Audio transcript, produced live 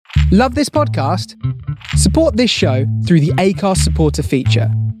Love this podcast? Support this show through the Acast supporter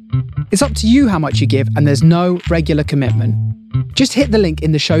feature. It's up to you how much you give, and there's no regular commitment. Just hit the link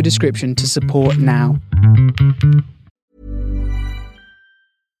in the show description to support now.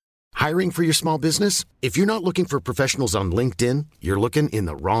 Hiring for your small business? If you're not looking for professionals on LinkedIn, you're looking in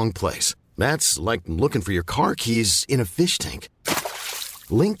the wrong place. That's like looking for your car keys in a fish tank.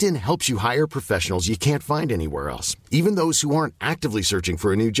 LinkedIn helps you hire professionals you can't find anywhere else, even those who aren't actively searching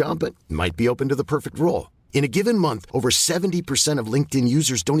for a new job but might be open to the perfect role. In a given month, over 70% of LinkedIn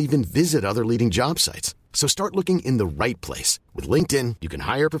users don't even visit other leading job sites. So start looking in the right place. With LinkedIn, you can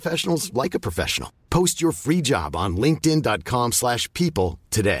hire professionals like a professional. Post your free job on linkedin.com/people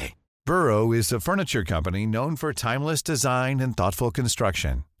today. Burrow is a furniture company known for timeless design and thoughtful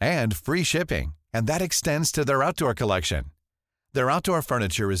construction, and free shipping, and that extends to their outdoor collection. Their outdoor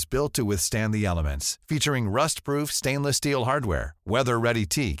furniture is built to withstand the elements, featuring rust-proof stainless steel hardware, weather-ready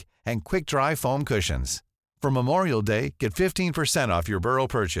teak, and quick-dry foam cushions. For Memorial Day, get 15% off your Burrow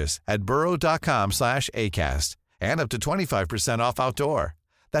purchase at burrow.com/ACAST and up to 25% off outdoor.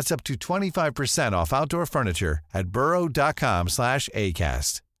 That's up to 25% off outdoor furniture at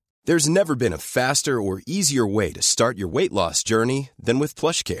burrow.com/ACAST. There's never been a faster or easier way to start your weight loss journey than with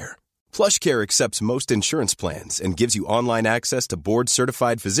PlushCare. PlushCare accepts most insurance plans and gives you online access to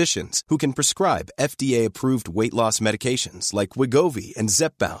board-certified physicians who can prescribe FDA-approved weight loss medications like Wegovy and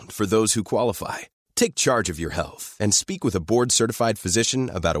Zepbound for those who qualify. Take charge of your health and speak with a board-certified physician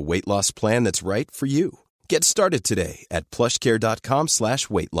about a weight loss plan that's right for you. Get started today at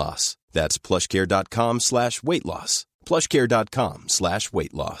plushcare.com/weight-loss. That's plushcare.com/weight-loss.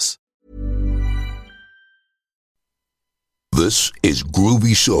 plushcare.com/weight-loss. This is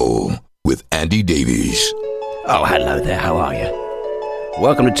Groovy Soul with Andy Davies. Oh, hello there, how are you?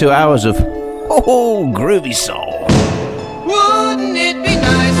 Welcome to 2 hours of Groovy Soul. Wouldn't it be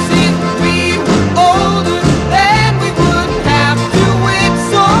nice if we were older, then we wouldn't have to wait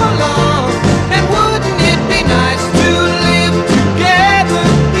so long? And wouldn't it be nice to live together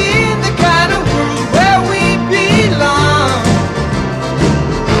in the kind of world where we belong?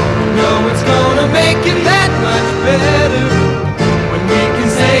 No, it's gonna make it that much better when we can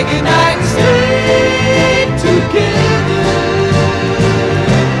say goodnight and stay together.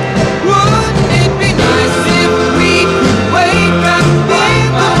 Wouldn't it be nice if we could wake up in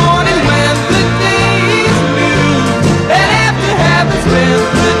the morning when the day is new, and after having spent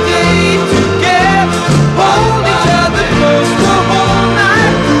the day together, hold each other close the whole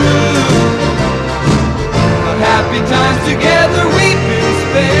night through? Of happy times together we've been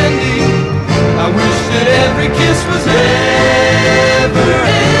spending. I wish that every kiss was never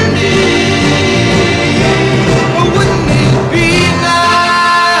ending. Oh, wouldn't it be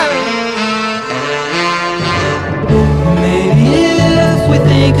nice? Maybe if we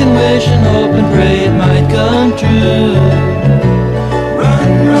think and wish and hope and pray it might come true.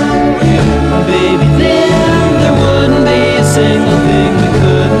 Run, run, you. Baby, then there wouldn't be a single thing we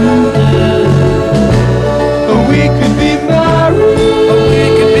couldn't do. Oh, we could be married. Oh, we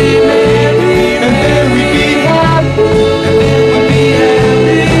could be married. And then we'd be happy. And then we'd be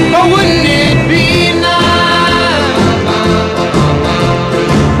happy. Oh, wouldn't it be nice?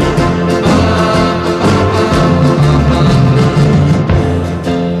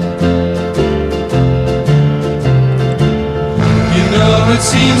 You know, it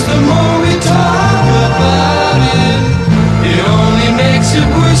seems the more we talk about it, it only makes it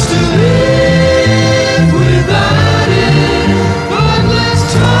worse to live without it. But let's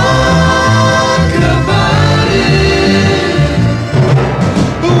talk about it.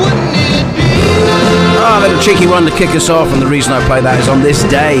 Wouldn't it be nice? Ah, a little cheeky one to kick us off, and the reason I play that is on this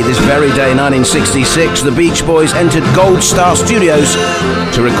day, this very day, 1966, the Beach Boys entered Gold Star Studios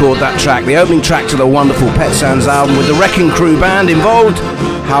to record that track, the opening track to the wonderful Pet Sounds album, with the Wrecking Crew band involved,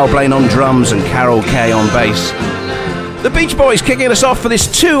 Hal Blaine on drums and Carol Kay on bass. The Beach Boys kicking us off for this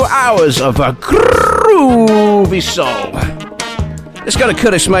 2 hours of a groovy soul. Let's go to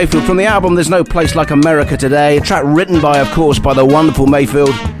Curtis Mayfield from the album There's No Place Like America Today, a track written by, of course, by the wonderful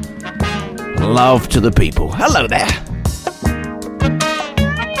Mayfield. Love to the people. Hello there.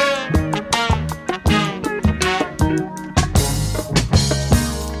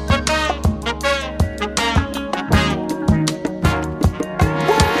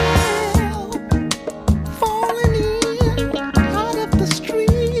 Falling in out of the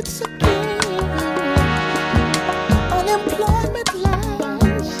streets again. Unemployment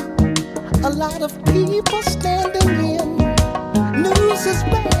lies, a lot of people standing in. News is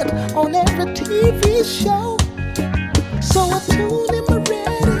bad on every TV show, so I tune in my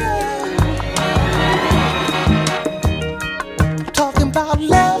radio, talking about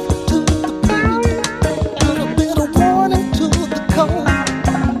love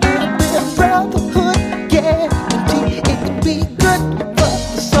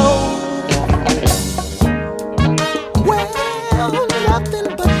nothing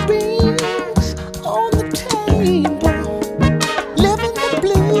but dreams on the table. Living the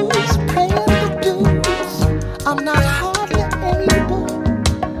blues, paying the dues. I'm not hardly able.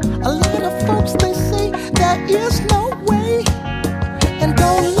 A lot of folks, they say there is no way, and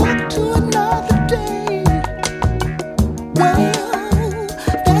don't look to another day. Well,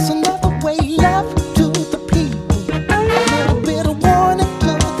 there's another way, love to the people. A little bit of warning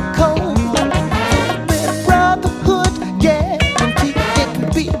to the cold. A little bit of brotherhood, guarantee it can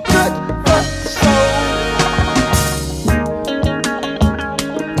be good for the soul.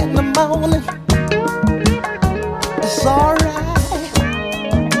 In the morning, it's alright.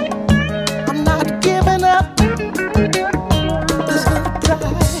 I'm not giving up this little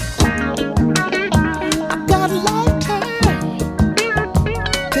pride. I got a lifetime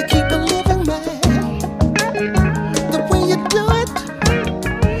to keep a living man. The way you do it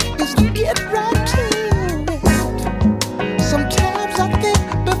is to get right to it. Sometimes I think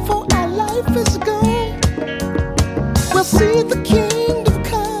before our life is gone, we'll see the kingdom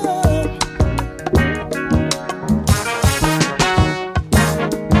come.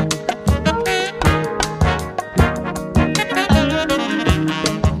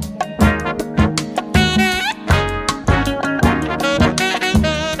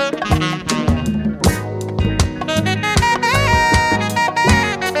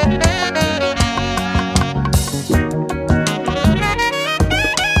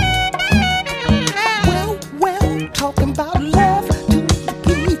 Well, talking about love to the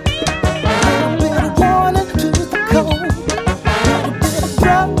people. A little bit of warning to the cold. A little bit of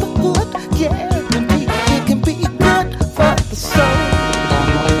brotherhood, guarantee it can be good for the soul.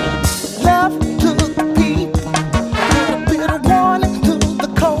 Love to the people. A little bit of warning to the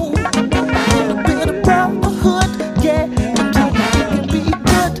cold. A little bit of brotherhood, guarantee it can be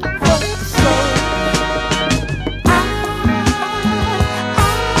good for the soul.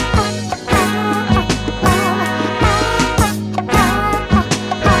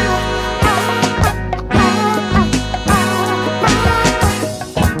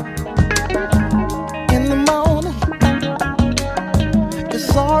 In the morning,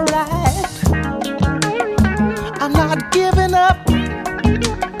 it's alright. I'm not giving up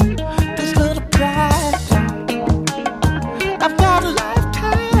this little pride. I've got a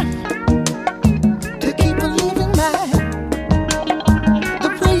lifetime to keep a living man. The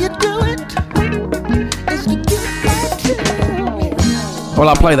way you do it is to get back to it. Well,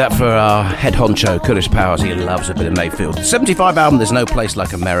 I'll play that for our head honcho, Curtis Powers. He loves a bit of Mayfield. 75 album, There's No Place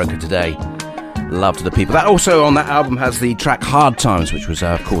Like America Today. Love to the people. That also on that album has the track Hard Times, which was,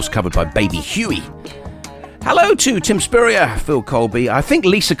 of course, covered by Baby Huey. Hello to Tim Spurrier, Phil Colby. I think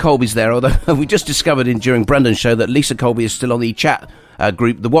Lisa Colby's there, although we just discovered during Brendan's show that Lisa Colby is still on the chat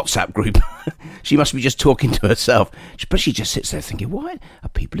group, the WhatsApp group. She must be just talking to herself. But she just sits there thinking, why are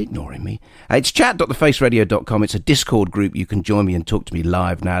people ignoring me? It's chat.thefaceradio.com. It's a Discord group. You can join me and talk to me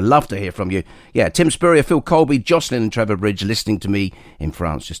live now. I'd love to hear from you. Yeah, Tim Spurrier, Phil Colby, Jocelyn and Trevor Bridge listening to me in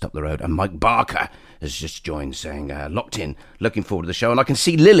France just up the road. And Mike Barker has just joined saying, locked in, looking forward to the show. And I can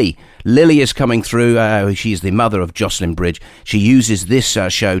see Lily. Lily is coming through. She's the mother of Jocelyn Bridge. She uses this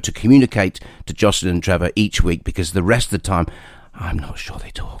show to communicate to Jocelyn and Trevor each week because the rest of the time, I'm not sure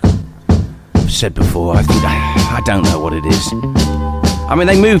they talk. I've said before, I don't know what it is. I mean,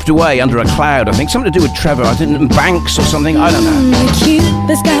 they moved away under a cloud, I think. Something to do with Trevor, I think, banks or something, I don't know.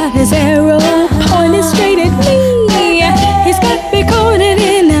 Cupid's got his arrow pointed straight at me. He's got me cornered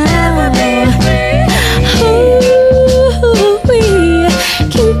in now. Ooh-wee.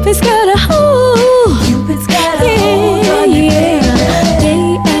 Cupid's got a hold. Cupid's got a hold on you, baby.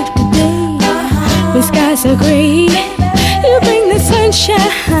 Day after day, the skies so gray. You bring the sunshine.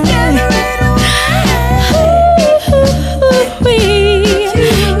 Ooh-wee.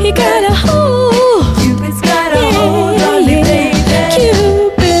 You got a hold. Cupid's got a hold on me, baby.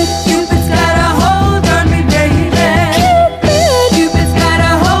 Cupid's got a hold on me, baby. Cupid's got a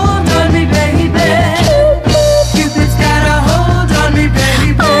hold.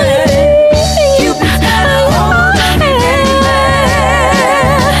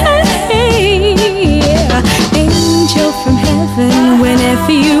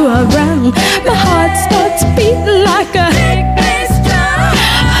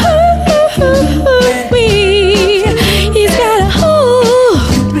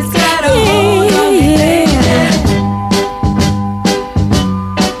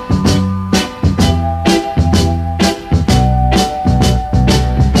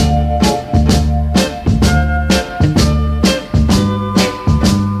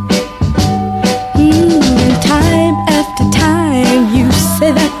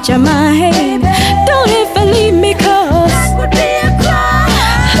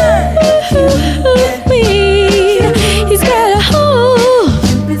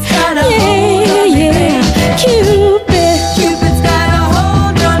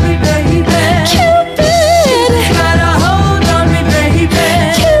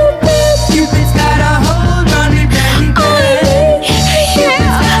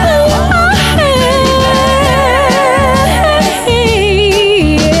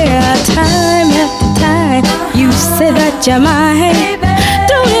 change your mind.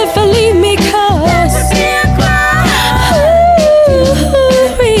 Don't ever leave me close.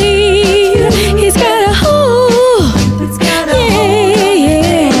 He's got a hold.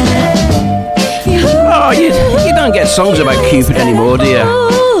 Oh, you don't get songs about Cupid anymore, do you?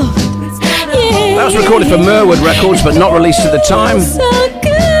 That was recorded for Merwood Records, but not released at the time.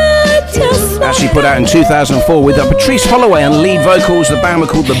 Actually put out in 2004 with Patrice Holloway and lead vocals. The band were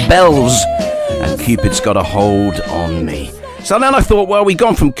called The Bells, and Cupid's Got a Hold on Me. So then I thought, well, we've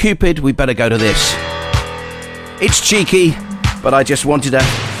gone from Cupid, we better go to this. It's cheeky, but I just wanted to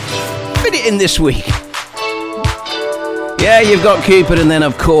fit it in this week. Yeah, you've got Cupid, and then,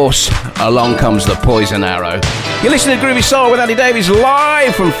 of course, along comes the poison arrow. You're listening to Groovy Soul with Andy Davies,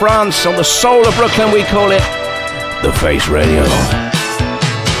 live from France on the soul of Brooklyn. We call it The Face Radio.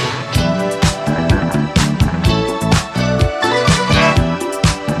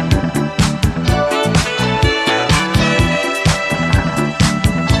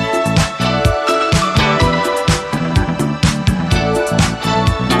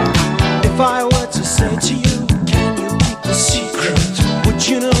 If I were to say to you, can you keep the secret? Would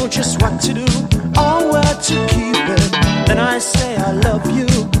you know just what to do or where to keep it? Then I say I love you,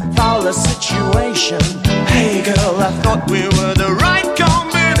 foul a situation. Hey girl, I thought we were the right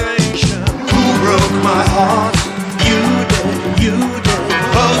combination. Who broke my heart? You did.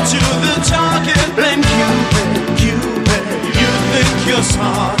 Hold to the target, blame Cupid, Cupid. You think you're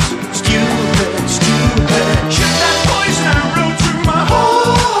smart, stupid. Shoot that poison arrow through my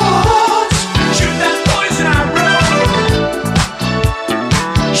heart. Shoot that poison arrow.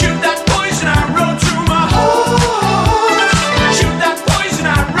 Shoot that poison arrow through my heart. Shoot that poison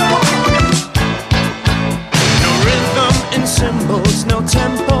arrow. No rhythm in cymbals, no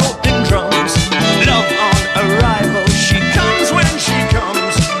tempo in drums. Love on arrival, she comes when she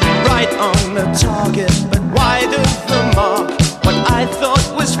comes. Right on the target, but wide of the mark. What I thought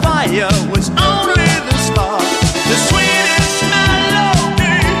was fire was only the spark. The sweetest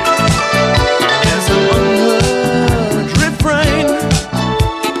melody is an unheard refrain.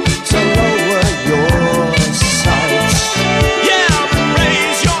 So lower your sights. Yeah,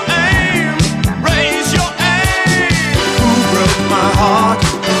 raise your aim, raise your aim. Who broke my heart?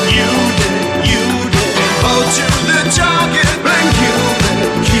 You did. Hold to the target, blame Cupid.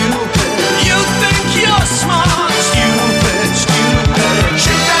 You think you're smart, stupid.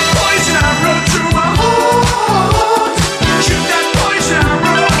 Shoot that poison arrow through my heart. Shoot that poison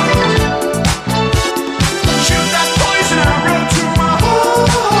arrow. Shoot that poison arrow through my heart.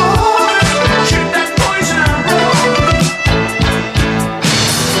 Shoot that poison arrow.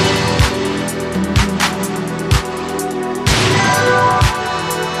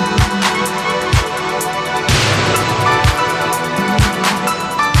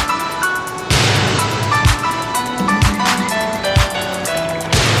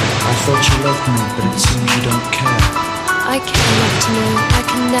 I thought you loved me, but it seems you don't care. I care enough to know I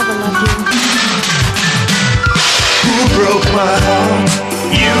can never love you. Who broke my heart?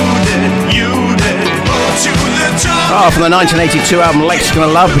 You did. To the top. From the 1982 album Lexicon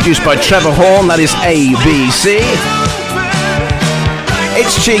of Love, produced by Trevor Horn, that is ABC.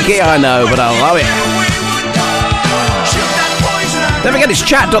 It's cheeky, I know, but I love it. Don't forget, it's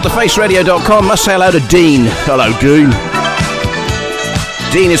chat.thefaceradio.com. Must say hello to Dean. Hello, Dean.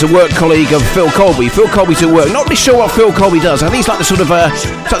 Dean is a work colleague of Phil Colby. Phil Colby's at work. Not really sure what Phil Colby does. I think he's like the sort of, it's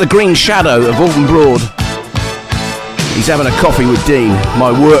like the green shadow of Alton Broad. He's having a coffee with Dean,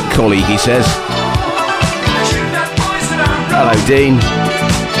 my work colleague, he says. Hello, Dean.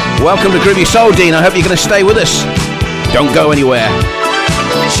 Welcome to Groovy Soul, Dean. I hope you're going to stay with us. Don't go anywhere.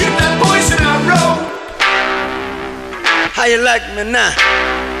 Shoot that poison arrow. How you like me now?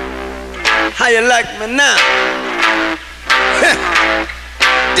 How you like me now?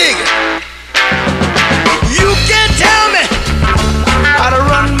 Dig it. You can't tell me how to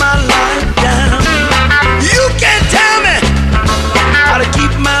run my life down. You can't tell me how to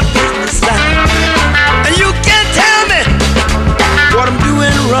keep my business out. And you can't tell me what I'm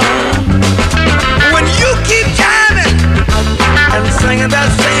doing wrong. When you keep jiving and singing that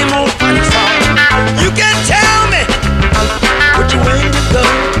same old funny song, you can't tell me which way to go.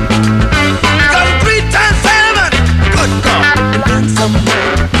 Cause 3 times 7, good God, and then some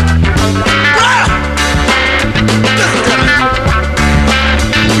more.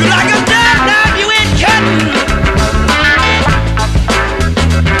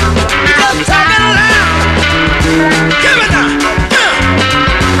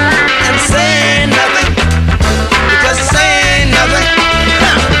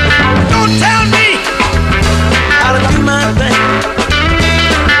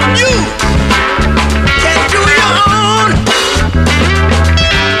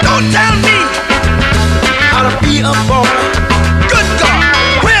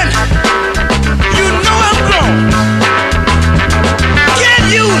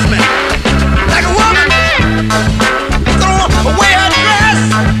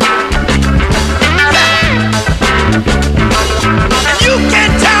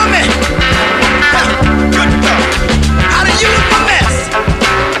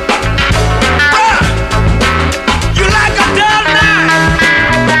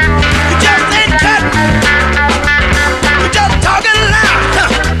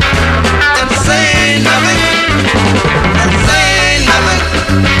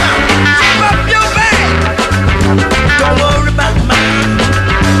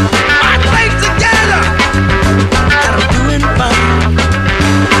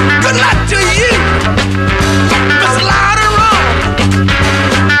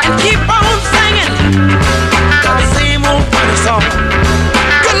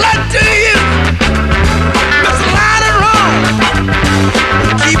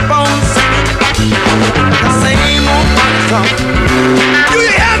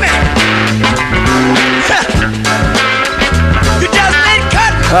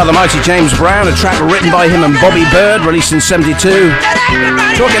 the mighty James Brown, a track written by him and Bobby Bird, released in 72.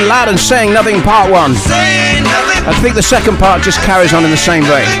 Talking Loud and Saying Nothing, Part 1. I think the second part just carries on in the same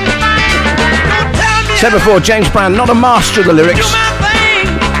vein. Said before, James Brown, not a master of the lyrics,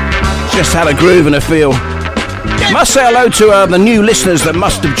 just had a groove and a feel. Must say hello to the new listeners that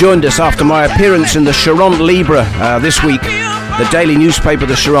must have joined us after my appearance in the Charente Libre this week, the daily newspaper,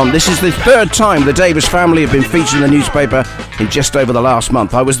 the Charente. This is the third time the Davies family have been featured in the newspaper in just over the last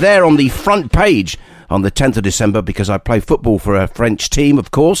month. I was there on the front page on the 10th of December because I play football for a French team,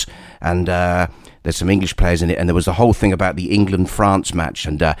 of course, and there's some English players in it, and there was the whole thing about the England-France match,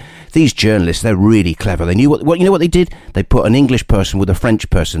 and these journalists, they're really clever. They knew what you know what they did? They put an English person with a French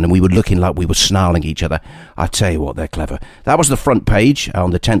person, and we were looking like we were snarling each other. I tell you what, they're clever. That was the front page on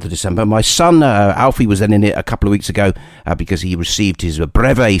the 10th of December. My son, Alfie, was then in it a couple of weeks ago because he received his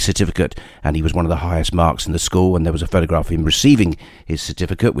brevet certificate, and he was one of the highest marks in the school, and there was a photograph of him receiving his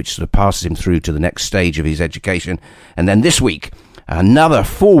certificate, which sort of passes him through to the next stage of his education. And then this week, another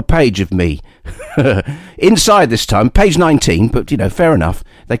full page of me. Inside this time, page 19, but, you know, fair enough.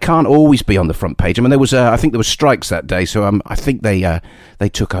 They can't always be on the front page. I mean, there was, I think there were strikes that day, so I think they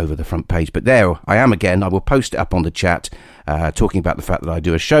took over the front page. But there I am again. I will post it up on the chat, talking about the fact that I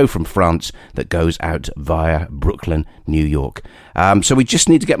do a show from France that goes out via Brooklyn, New York. So we just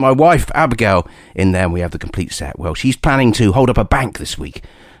need to get my wife, Abigail, in there, and we have the complete set. Well, she's planning to hold up a bank this week,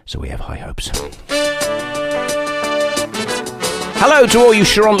 so we have high hopes. Hello to all you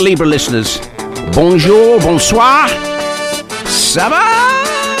Charente Libre listeners. Bonjour, bonsoir. Ça va?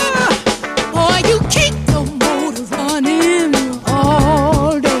 Boy, you keep the motor running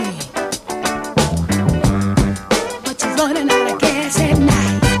all day, but you're running out of gas at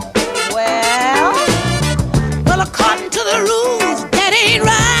night. Well, according to the rules, that ain't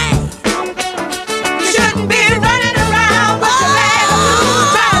right. You shouldn't be running around with your legs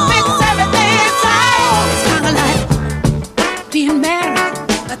trying to fix everything inside. It's kind of like being married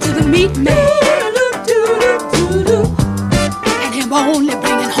to the meat man. Only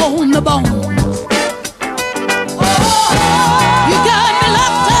bringing home the bones. You got me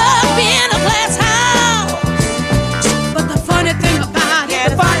locked up in a glass house, but the funny thing about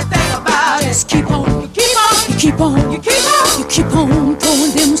it, is keep on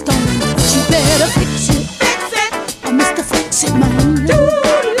throwing them stones. But you better fix it, or Mr. Fix It Man.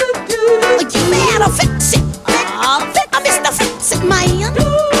 You better fix it, or Mr. Fix It Man.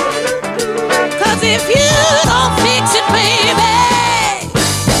 'Cause if you don't fix it, baby,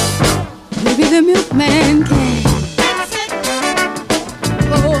 maybe the milkman can.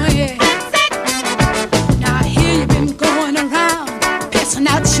 Oh, yeah. Now, I hear you've been going around passing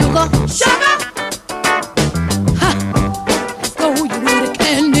out sugar. Ha! As though you were the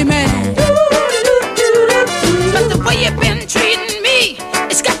candy man. But the way you've been treating me,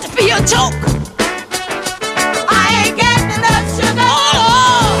 it's got to be a joke. I ain't getting enough sugar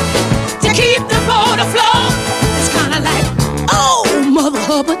to keep the boat afloat. It's kind of like, oh, Mother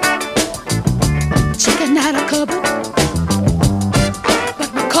Hubbard, checking out a cupboard, but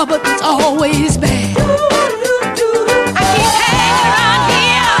my cupboard is always bad. I keep hanging around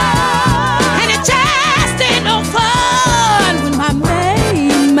here, and it just ain't no fun when my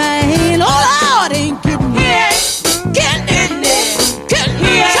main man, oh Lord, ain't getting here, getting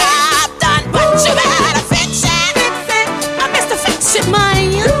here, job done, but you better fix it, Mr. Fix It Man.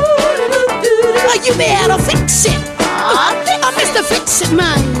 Oh, you better fix it, Mr. Fix It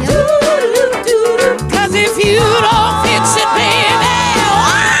Man. If you don't fix it, baby,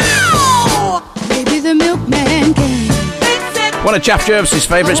 maybe the milkman can. One of Chaff Jervis's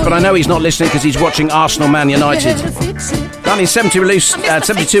favourites, but I know he's not listening because he's watching Arsenal Man United. 1972 release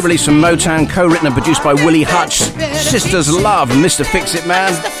from Motown, co-written and produced by Willie Hutch. Sisters Love and Mr. Fix It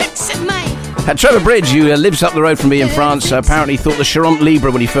Man. Trevor Bridge, who lives up the road from me in France, apparently thought the Charente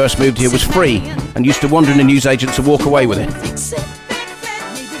Libre when he first moved here was free and used to wander in the newsagents and walk away with it.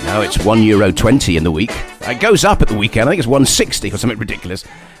 No, it's €1.20 in the week. It goes up at the weekend. I think it's $1.60 or something ridiculous.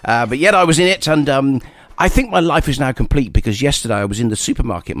 But yet I was in it, and I think my life is now complete because yesterday I was in the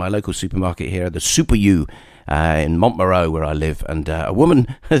supermarket, my local supermarket here, the Super U in Montmoreau, where I live, and a woman,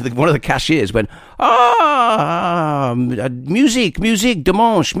 one of the cashiers, went, music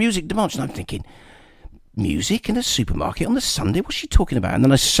dimanche. And I'm thinking, music in a supermarket on the Sunday? What's she talking about? And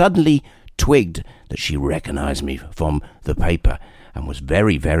then I suddenly twigged that she recognised me from the paper and was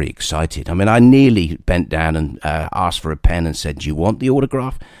very, very excited. I mean, I nearly bent down and asked for a pen and said, do you want the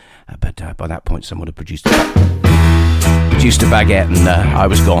autograph? But by that point, someone had produced a baguette, and I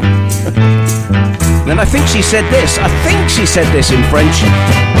was gone. Then I think she said this in French.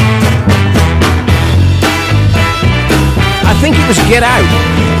 I think it was Get Out.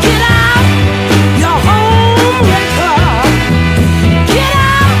 Get out, your home wrecker. Get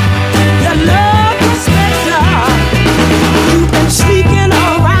out, your love respecter. You've been sneaking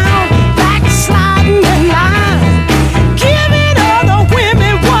around, backsliding in line, giving other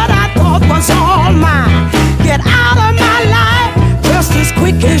women what I thought was all mine. Get out of my life just as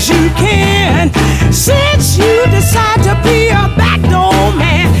quick as you can. Since you decide to be a backdoor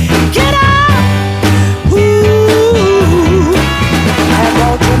man, get out. Ooh, and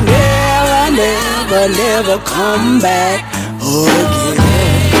won't you never, never, never come back again.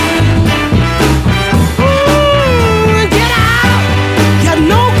 Ooh, get out. You're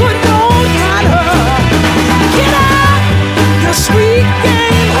no good, no matter. Get out. You're sweet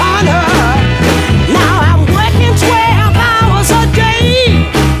game hunter. Now I'm working 12 hours a day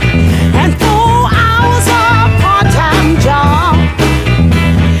and 4 hours a part-time job.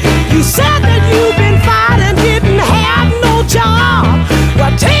 You said that you've been fighting, didn't have no job.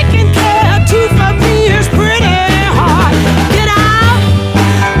 Well, taking care of two for me is pretty hard. Get out,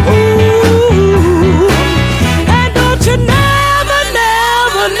 ooh, and don't you never,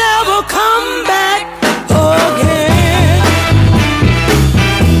 never, never come back again.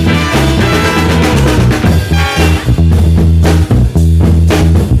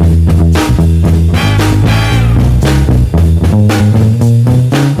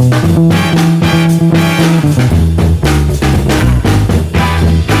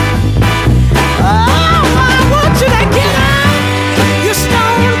 I want you to get out, you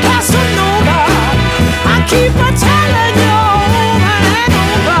stone Casanova. I keep on telling you over and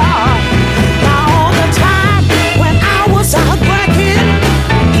over. Now all the time when I was out working,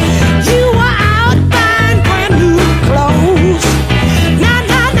 you were out buying brand new clothes. Now,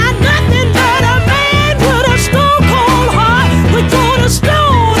 nothing but a man with a stone cold heart would go to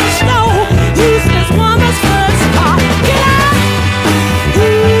stone to stone, use this woman's first car. Get out,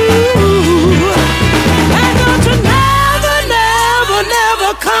 ooh, and don't you never, never,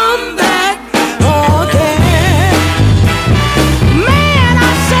 never come back again. Man,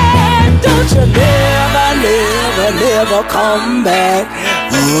 I said, don't you never, never, never come back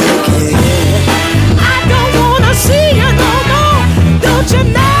again. I don't wanna see you no more. Don't you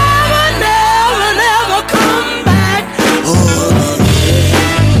never, never, never come back again.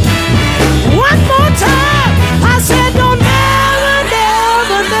 One more time, I said, don't never,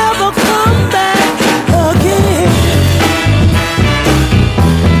 never, never come back again.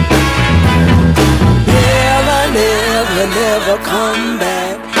 Never, never, never come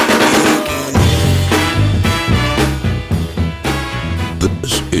back again.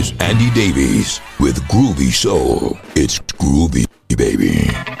 This is Andy Davies with Groovy Soul. It's Groovy, baby.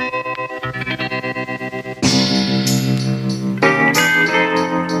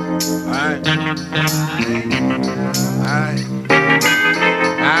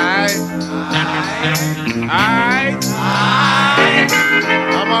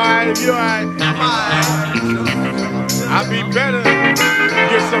 I'm alright if you alright. I'll be better.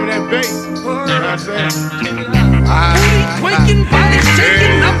 Get some of that bass. You know what I'm saying? Booty quaking, body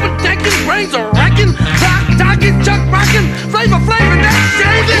shaking, upper decking, brains are racking, clock talking, chuck rocking, flavor flavor, that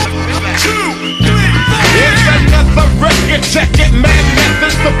shaving. 2, 3, 4. It's another record, check it, mad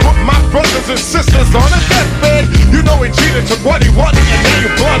methods to put my brothers and sisters on a deathbed. You know he cheated, took what he wanted, and now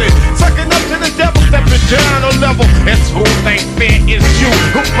you blooded. Sucking up to the devil, stepping down a level. It's who they fear is you,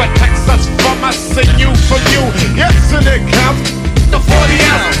 who protects us from us and you from you. Yes, and it counts. The 40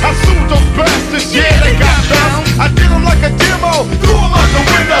 ounce, I sued those bastards, yeah, they got bounced. I did them like a demo, threw them out the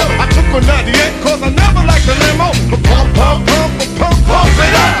window. I took a 98, cause I never liked the limo. But pump it up.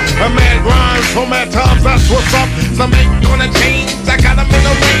 A man grinds so mad times, that's what's up. Some ain't gonna change, I got them in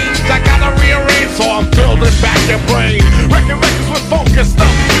the range. I gotta rearrange, so I'm building back your brain. Records with focus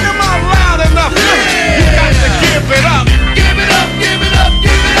stuff. Am I loud enough? You got to give it up. Give it up, give it up,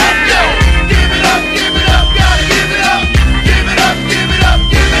 give it up, yo. Give it up, gotta give it up. Give it up, give it up,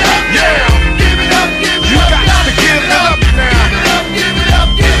 give it up, yeah. Give it up, you got to give it up now. Give it up,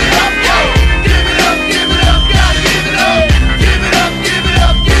 give it up, yo. Give it up, gotta give it up. Give it up, give it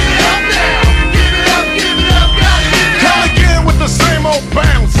up, give it up now. Give it up, gotta give it up. Come again with the same old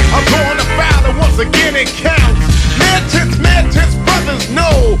bounce. I'm going to foul and once again it counts. Mad tits, brothers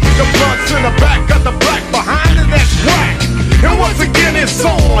know. The front's in the back, got the black behind it, that's whack. And once again it's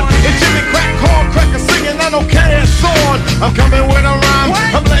on. It's Jimmy Crack, Call Cracker singing, I don't care, it's on. I'm coming with a rhyme,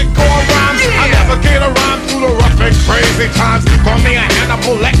 I'm letting go of rhymes. I navigate a rhyme through the rough and crazy times. Call me a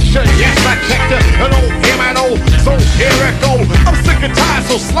Hannibal lecture, yes I checked it. I don't hear my no, so here it go. I'm sick and tired,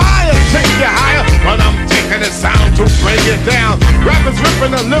 so Sly will take you higher. But I'm taking the sound to break it down. Rappers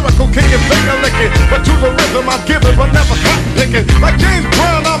ripping the lyrical, kicking, finger licking. But to the rhythm I'm giving, but never cutting shaking. Like James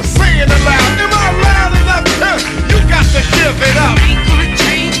Brown, I'm saying it loud. Am I loud enough? You got to give it up. Some ain't gonna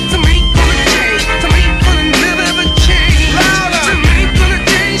change, some ain't gonna change, some ain't gonna never ever change. Louder. Some ain't gonna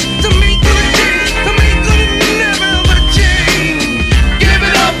change, some ain't gonna change, some ain't gonna never ever change. Give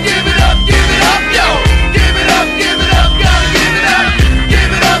it up, give it up, give it up, yo. Give it up, gotta give it up.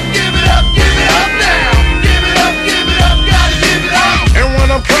 Give it up, give it up, give it up now. Give it up, gotta give it up. And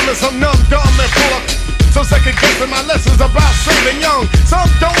when I'm coming, some numb, dumb, and full of some second guessing my lessons about saving young. Some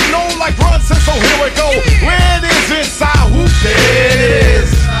don't know like Bronson, so here we go. Where it is inside, who there it is?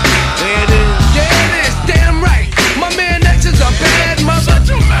 There it is. Yeah, it is, damn right. My man X is a bad mother. I'm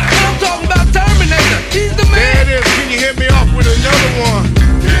talking about Terminator. He's the There man. it is. Can you hit me off with another one?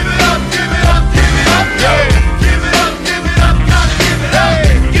 Give it up, give it up, give it up, yo. Give it up, gotta give it up.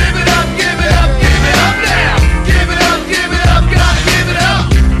 Give it up, give it up, give it up now. Give it up, gotta give it up.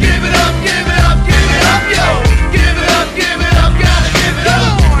 Give it up, give it up, give it up, yo. Give it up, gotta give it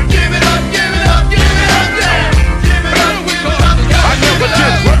up. Give it up, give it up, give it up now. Give it up, I never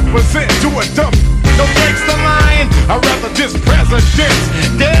just represent to a dump. No gangsta line, I'd rather just presidents.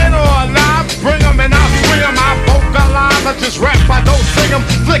 Dead or alive, bring 'em and I'll swing 'em. I vocalize, I just rap, I don't sing 'em.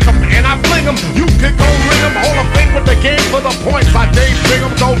 Flick 'em and I fling 'em. You can go ring 'em. Hold a thing with the game for the points. I day bring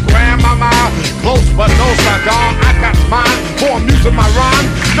 'em. Don't grab my mouth. Close but no cigar. I got mine for amusing my rhyme.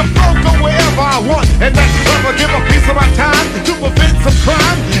 The flow go wherever I want. And that's clever. Give a piece of my time to prevent some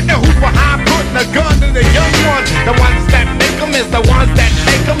crime. And who's behind putting a gun in the young one? The ones that make 'em is the ones that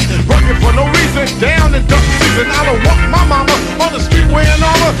take 'em. Working for no reason. Down in duck season. I don't want my mama on the street wearing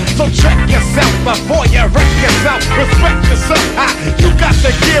armor. So check yourself before you wreck yourself. Respect yourself. You got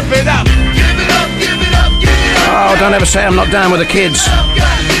to give it up. give it up, give it up, give it up. Oh, don't ever say I'm not down with the kids.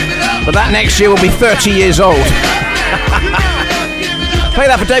 But that next year will be 30 years old. Play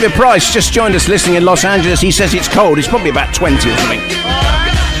that for David Price. Just joined us listening in Los Angeles. He says it's cold. He's probably about 20 or something.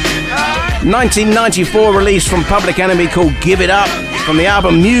 1994 release from Public Enemy called Give It Up from the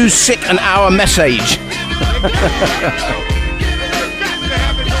album Music and Our Message.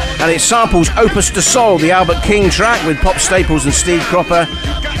 And it samples Opus de Sol, the Albert King track with Pop Staples and Steve Cropper.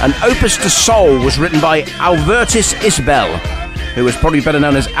 And Opus de Sol was written by Albertus Isbell, who was probably better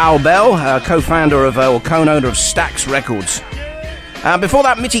known as Al Bell, co-founder of or co-owner of Stax Records. Before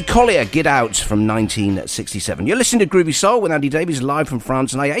that, Mitty Collier, Get Out from 1967. You're listening to Groovy Soul with Andy Davies live from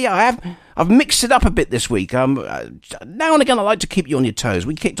France, and I've mixed it up a bit this week. Now and again, I like to keep you on your toes.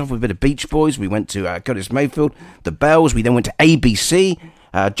 We kicked off with a bit of Beach Boys. We went to Curtis Mayfield, The Bells. We then went to ABC.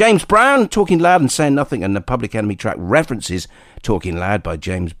 James Brown, Talking Loud and Saying Nothing, and the Public Enemy track references Talking Loud by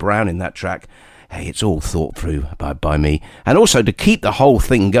James Brown in that track. Hey, it's all thought through by me. And also, to keep the whole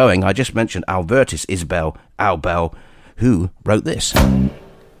thing going, I just mentioned Albertus Isbell, Al Bell, who wrote this.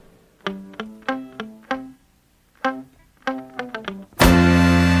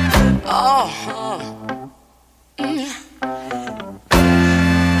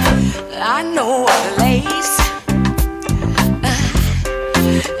 I know a place.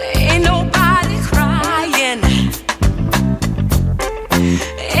 Ain't nobody crying.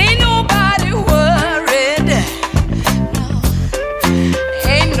 Ain't nobody worried. No.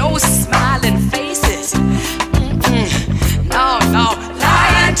 Ain't no smiling faces. No,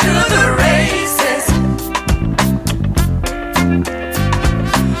 lying to the races.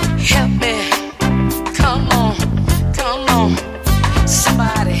 Help me. Come on.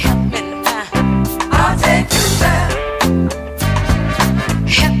 Somebody help me now. I'll take you there.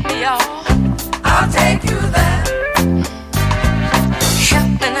 Help me, y'all. I'll take you there. Help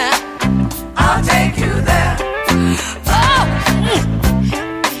me now. I'll take you there. Oh,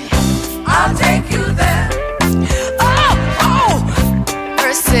 I'll take you there. Oh,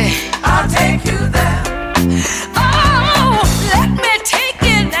 mercy. I'll take you there. Oh, let me take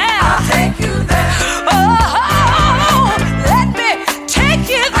you now. I'll take you there. Oh, let me take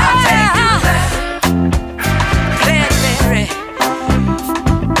you there. I'll take you there. Blackberry,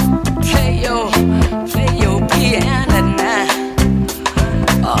 play your piano now.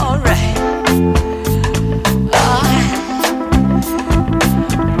 All right.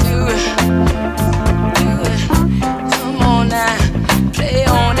 Do it. Come on now. Play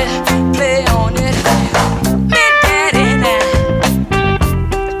on it. Me daddy now.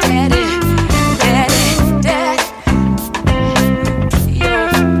 Daddy. Yo.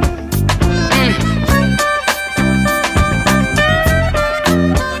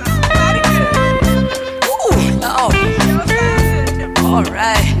 Ooh, Lord. All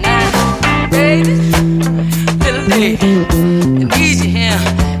right now, baby. Little lady, I need you here.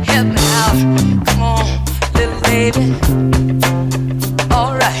 Help me out. Come on, little baby.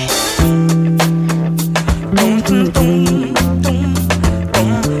 All right. Dum, dum, dum, dum.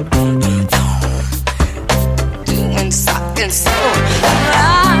 doing something so.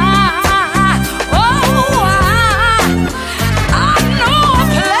 I know a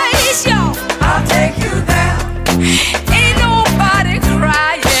place, y'all. I'll take you there. Ain't nobody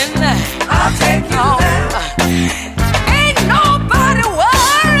crying. I'll take you there. Ain't nobody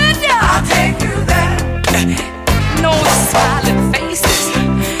worried. I'll take you there. No smiling faces.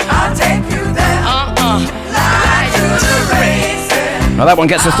 I'll take you there. Lie to the races. Well, that one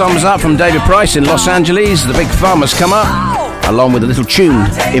gets a thumbs up from David Price in Los Angeles. The Big Farmer's come up, along with a little tune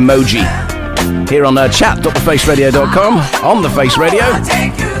emoji. Here on chat.thefaceradio.com, on The Face Radio.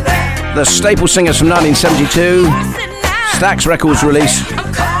 The Staple Singers from 1972, Stax Records release.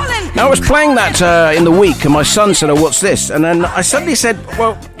 Now, I was playing that in the week, and my son said, "Oh, what's this?" And then I suddenly said,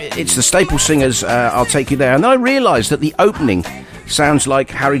 "Well, it's the Staple Singers, I'll Take You There." And then I realised that the opening sounds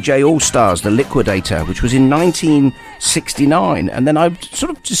like Harry J. All-Stars, The Liquidator, which was in 1969. And then I sort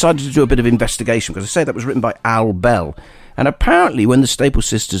of decided to do a bit of investigation, because I say that was written by Al Bell. And apparently when the Staple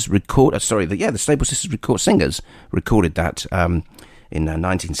Sisters the Staple Sisters singers recorded that in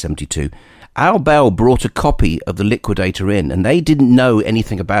 1972, Al Bell brought a copy of The Liquidator in, and they didn't know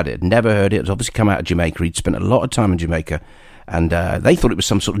anything about it, never heard it. It was obviously come out of Jamaica. He'd spent a lot of time in Jamaica, and they thought it was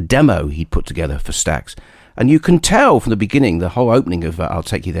some sort of demo he'd put together for Stax. And you can tell from the beginning, the whole opening of I'll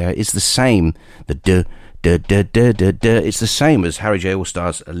Take You There is the same. The duh, duh, duh, duh, duh, duh. It's the same as Harry J.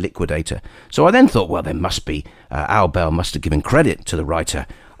 All-Star's Liquidator. So I then thought, well, there must be, Al Bell must have given credit to the writer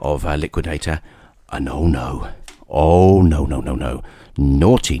of Liquidator. No. Oh, no.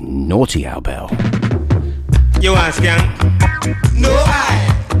 Naughty, naughty Al Bell. You want skank? No, I.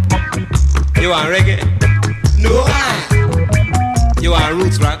 You want reggae? No, I. You want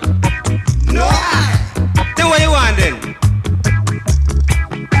roots rock? No, I. Then what you want then?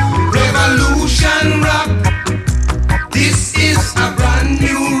 Revolution rock. This is a brand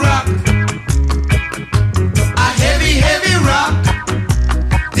new rock. A heavy, heavy rock.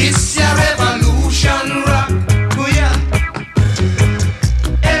 This is a revolution rock. Oh yeah.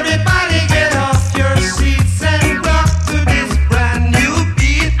 Everybody get off your seats and rock to this brand new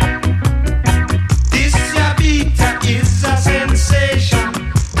beat. This ya beat is a sensation.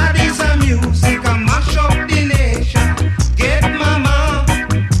 And it's a music a mash up the nation. Get mama,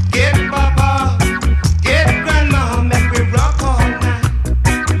 get papa, get grandma, make we rock all night.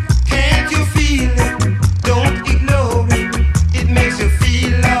 Can't you feel it? Don't ignore it. It makes you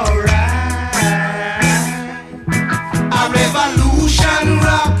feel alright. A revolution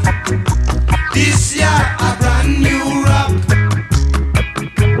rock. This year a brand new rock.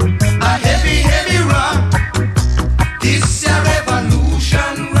 A heavy, heavy rock. This year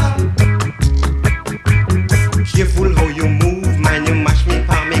revolution rock. Careful how you move, man. You mash me,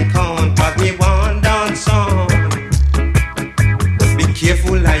 palm me, corn, cause me one dance song. Be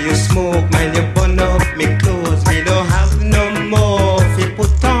careful how you smoke, man. You burn up me clothes. Me don't have no more if you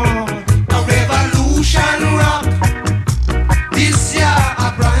put on. A revolution rock. This year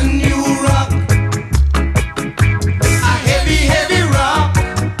a brand new rock. A heavy, heavy rock.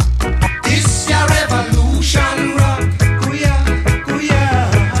 This year revolution rock. Kuya, kuya.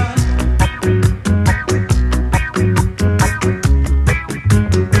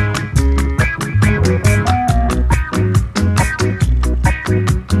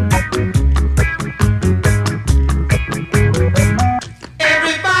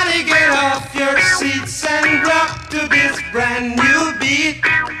 Everybody get off your seats and rock to this brand new beat.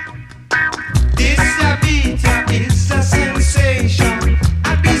 This a beat is a sensation.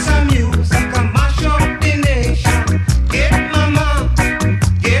 A piece of music a mash up the nation. Get mama,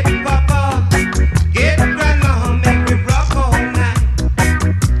 get papa, get grandma, make we rock all night.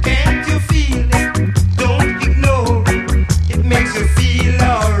 Can't you feel it? Don't ignore it. It makes you feel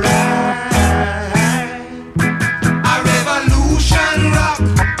alright. A revolution rock.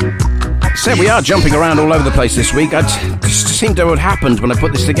 So we are jumping around all over the place this week. It just seemed to have happened when I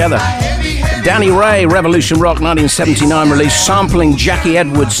put this together. Danny Ray, Revolution Rock 1979 release, sampling Jackie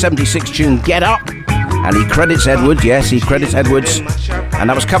Edwards' 76 tune Get Up. And he credits Edwards, yes, he credits Edwards. And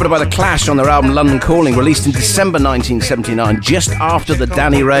that was covered by The Clash on their album London Calling, released in December 1979, just after the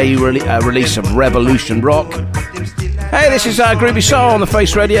Danny Ray release of Revolution Rock. Hey, this is Groovy Soul on The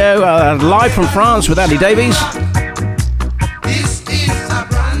Face Radio, live from France with Andy Davies.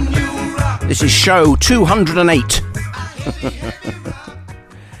 This is show 208.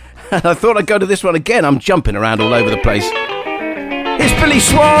 And I thought I'd go to this one again. I'm jumping around all over the place. It's Billy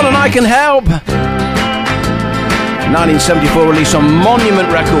Swan and I Can Help. 1974 release on Monument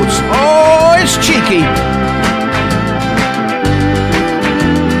Records. Oh, it's cheeky.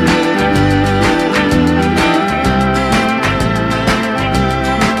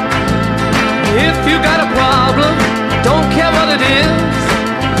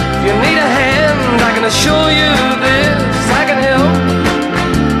 need a hand, I can assure you this, I can help.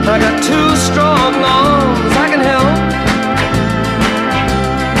 I got two strong arms, I can help.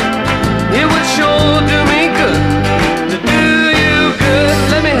 It would sure do me good to do you good,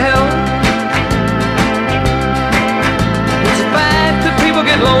 let me help. It's a fact that people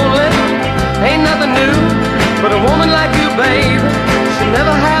get lonely, ain't nothing new, but a woman like you, babe, should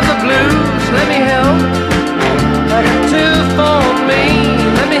never have the blues, let me help. I got two for me,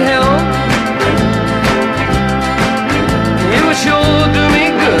 let me help. It would sure do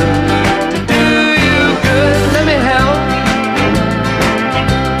me good to do you good, let me help.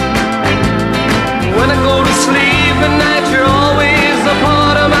 When I go to sleep at night, you're always a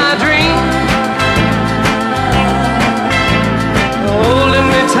part of my dream. Holding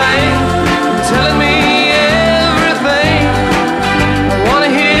me tight, telling me everything I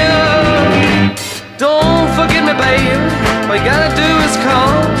wanna hear. Don't forget me, babe, all you gotta do is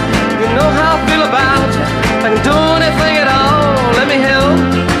call. You know how I feel about you, I can do anything at all, let me help.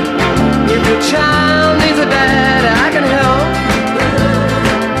 If your child needs a dad, I can help.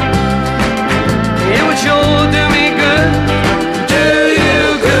 It would sure do me good, do you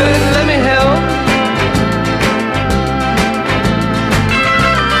good, let me help.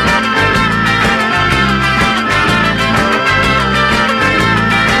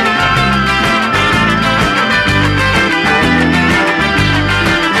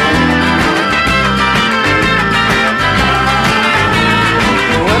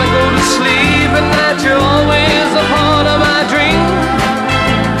 When I go to sleep at night, you're always a part of my dream.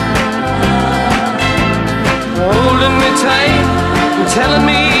 Holding me tight and telling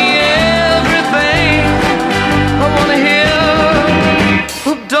me everything I wanna hear.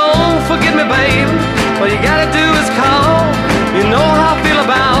 Oh, don't forget me, babe, all you gotta do is call. You know how I feel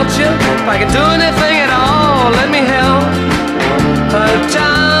about you, if I can do anything at all, let me help. A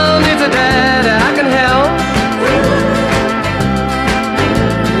child needs a dad, I can help.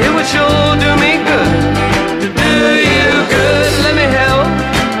 It would sure do me good to do you good, let me help.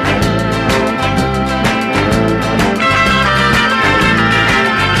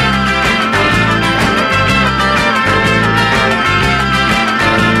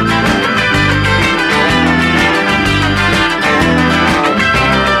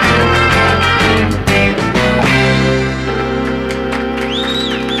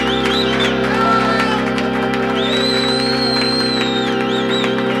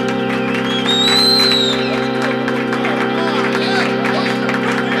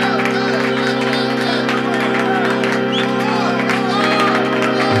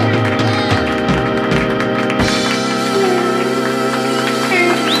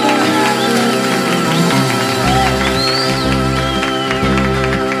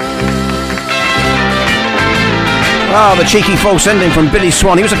 Ah, the cheeky false ending from Billy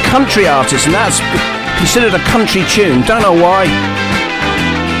Swan. He was a country artist, and that's considered a country tune. Don't know why.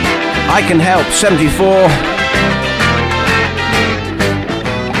 I Can Help, 74.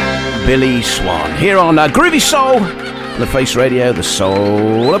 Billy Swan. Here on Groovy Soul, the Face Radio, the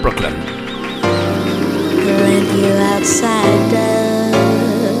Soul of Brooklyn. Rent you outsiders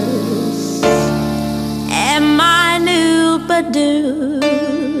and my new Badoo.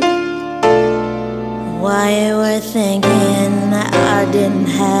 Why you were thinking I didn't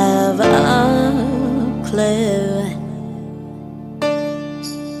have a clue.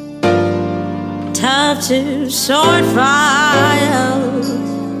 Tough to sort files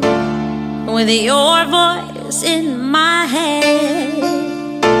with your voice in my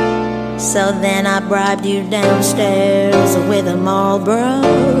head. So then I bribed you downstairs with a Marlboro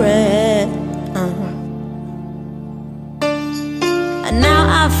Red. And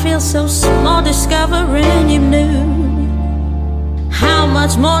now I feel so small discovering you knew how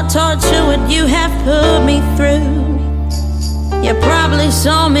much more torture would you have put me through. You probably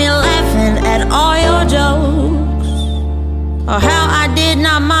saw me laughing at all your jokes, or how I did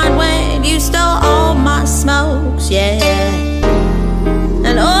not mind when you stole all my smokes, yeah.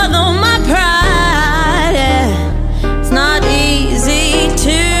 And although my pride, yeah, it's not easy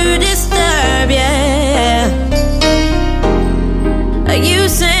to disturb, yeah. You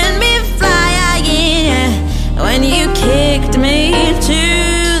sent me flying when you kicked me to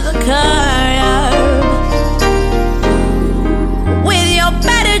the curb with your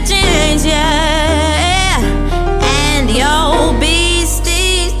better jeans, yeah, and your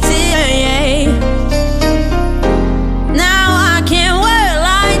beastie still, yeah. Now I can't work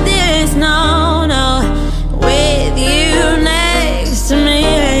like this, no, no, with you next to me,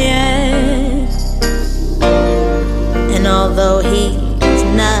 yeah. And although he's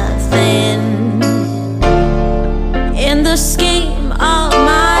not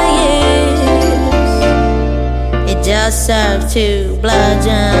to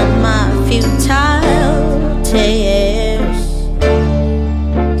bludgeon my futile tears.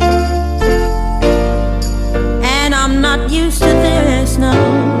 And I'm not used to this, no,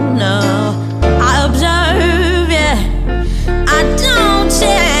 no. I observe, yeah, I don't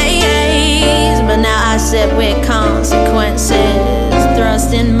chase, but now I sit with consequences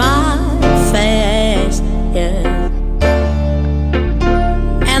thrust in my face, yeah.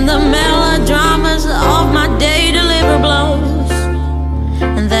 And the melodramas of my day deliver blows,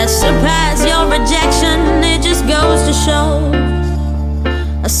 and that surpass your rejection. It just goes to show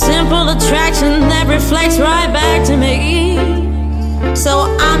a simple attraction that reflects right back to me. So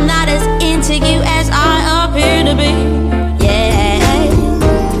I'm not as into you as I appear to be, yeah.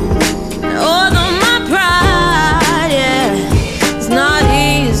 Although my pride, yeah, is not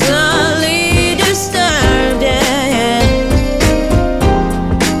easily disturbed, yeah.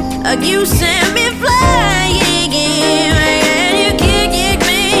 You sent me flying, and you kicked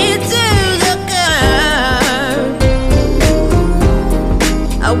me to the curb.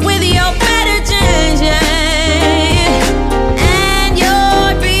 With your better change, yeah, and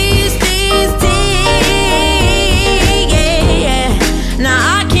your beastie's tea, yeah.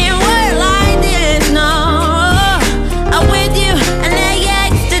 Now I can't work like this, no. I'm with you, and that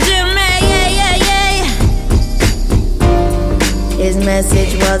yak's to do me, yeah. His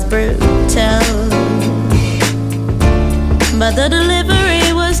message was brutal, but the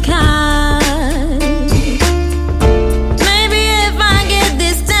delivery was kind. Maybe if I get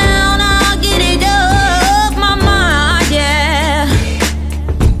this down, I'll get it off my mind, yeah.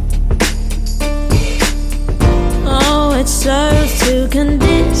 Oh, it serves to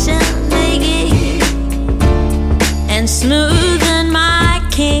condition me and smoothen my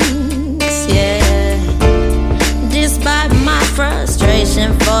kinks, yeah. Despite my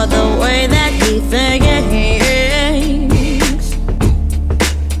frustration for the way that he thinks,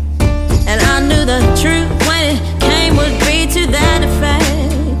 and I knew the truth when it came would be to that effect.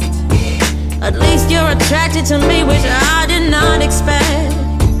 At least you're attracted to me, which I did not expect.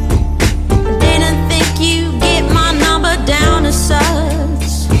 Didn't think you get my number down as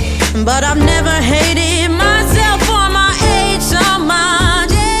such, but I've never hated myself for my age so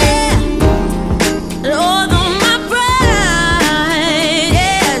much, yeah. Although my pride,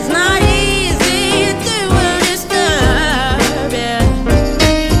 yeah, it's not easy to disturb, yeah.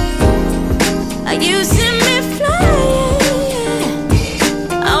 You sent me flying,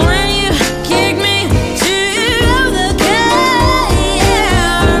 yeah. When you kicked me to the curb.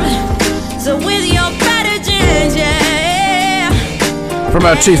 So with your better change, yeah. From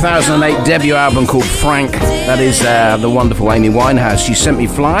her 2008 debut album called Frank, that is the wonderful Amy Winehouse. She Sent Me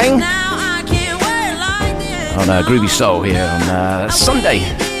Flying on Groovy Soul here on Sunday,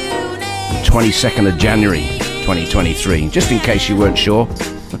 22nd of January 2023, just in case you weren't sure.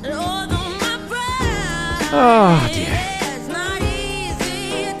 Oh dear.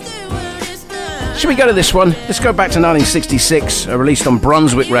 Should we go to this one? Let's go back to 1966, released on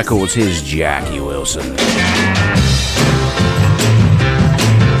Brunswick Records. Here's Jackie Wilson.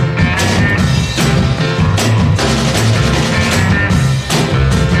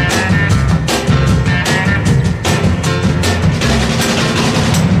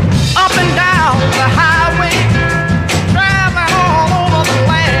 Up and down the highway, driving all over the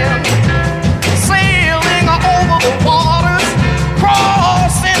land, sailing over the waters,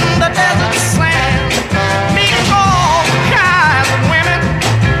 crossing the desert sand, meeting all kinds of women,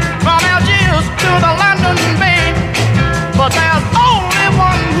 from Algiers to the London Bay.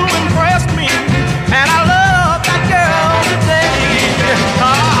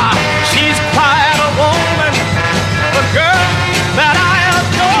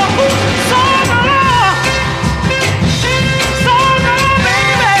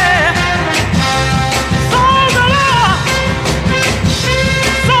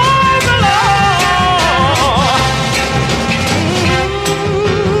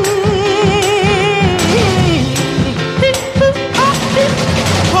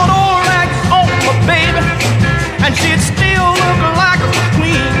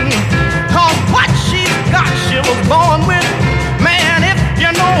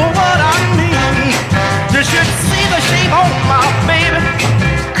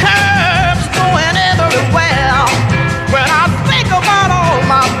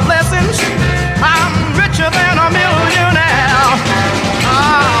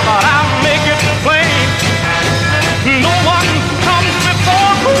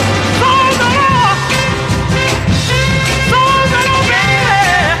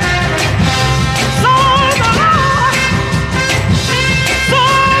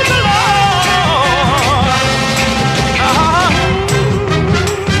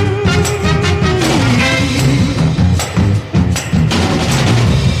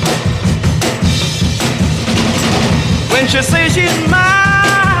 She says she's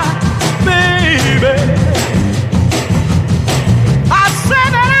my baby. I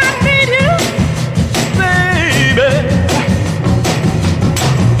said that I need you, baby.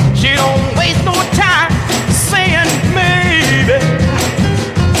 She don't waste no time saying maybe.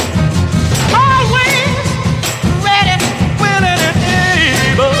 Always ready, willing, and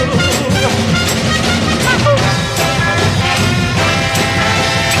able.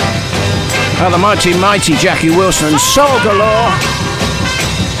 The mighty Jackie Wilson and Soul Galore.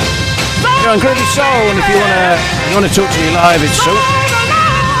 You're on Groovy Soul, and if you want to talk to me live, it's Soul.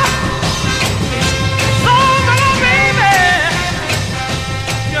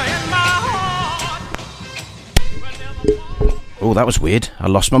 Oh, that was weird. I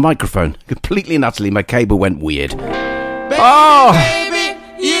lost my microphone. Completely and utterly, my cable went weird. Oh! Baby,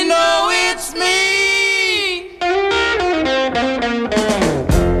 you know it's me.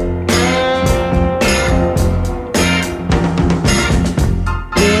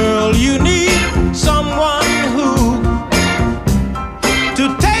 Girl, you need someone who to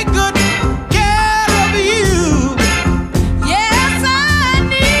take good care of you. Yes, I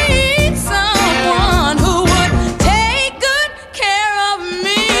need someone who would take good care of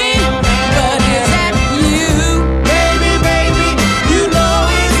me. But is that you? Baby, baby, you know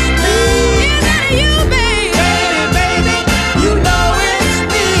it's me. Is that you, baby? Baby, baby, you know it's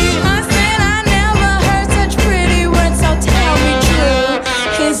me. I said I never heard such pretty words, so tell me true.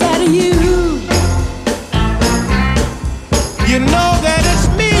 Is that you? You know that it's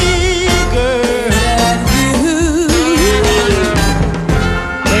me, girl.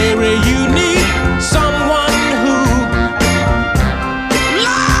 Baby, you need someone who,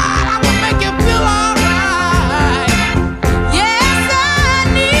 Lord, I will make you feel alright. Yes,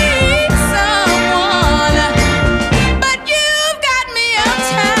 I need someone, but you've got me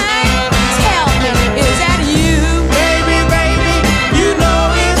uptight. Tell me, is that you? Baby, baby, you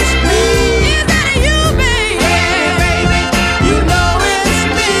know it's me. Is that you, baby? Baby, you know it's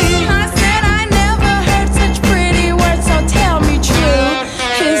me. I said I never heard such pretty words, so tell me true.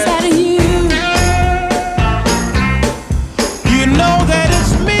 Is that you? You know that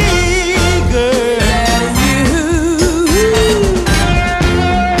it's me, girl.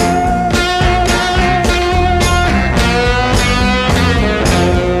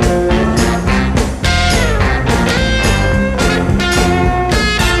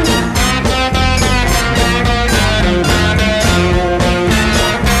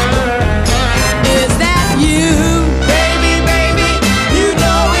 Is that you? Baby, baby, you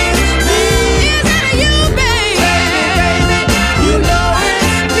know it's me. Is that you, baby? Baby, you know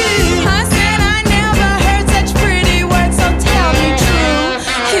it's me. I said I never heard such pretty words, so tell me true.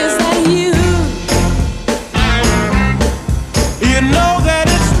 Is that you? You know that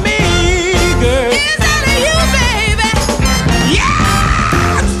it's me, girl. Is that you, baby? Yeah,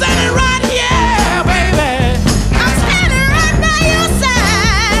 I'm standing right here, baby. I'm standing right by your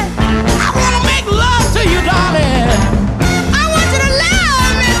side. I wanna make love to you, darling. I want you to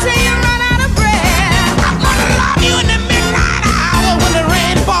love me till you run out of breath. I'm gonna love you in the midnight hour when the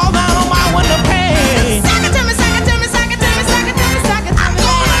rain falls down on my window pane. Suck it to me, suck it to me, suck it to me, suck it to me, suck it to me.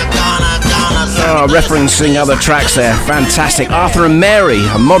 Oh, referencing other tracks there. Fantastic. Arthur and Mary,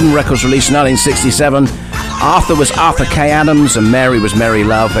 a modern records released in 1967. Arthur was Arthur K. Adams and Mary was Mary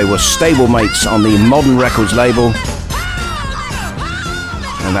Love. They were stablemates on the Modern Records label.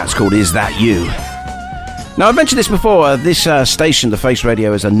 And that's called Is That You? Now, I've mentioned this before. This station, The Face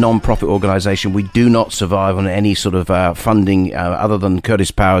Radio, is a non-profit organisation. We do not survive on any sort of funding other than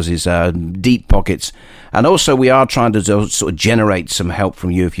Curtis Powers' deep pockets. And also, we are trying to sort of generate some help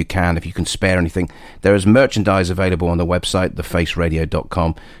from you if you can spare anything. There is merchandise available on the website,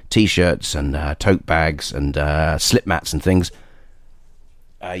 thefaceradio.com, T-shirts and tote bags and slip mats and things.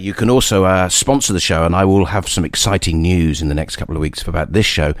 You can also sponsor the show, and I will have some exciting news in the next couple of weeks about this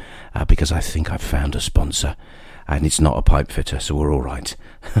show because I think I've found a sponsor, and it's not a pipe fitter, so we're all right.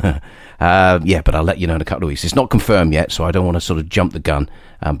 Yeah, but I'll let you know in a couple of weeks. It's not confirmed yet, so I don't want to sort of jump the gun,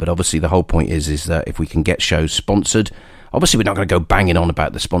 but obviously the whole point is that if we can get shows sponsored, obviously we're not going to go banging on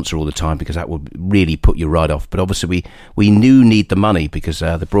about the sponsor all the time because that would really put you right off, but obviously we do need the money because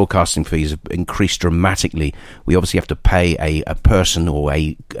the broadcasting fees have increased dramatically. We obviously have to pay a person or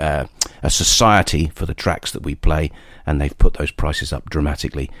a society for the tracks that we play, and they've put those prices up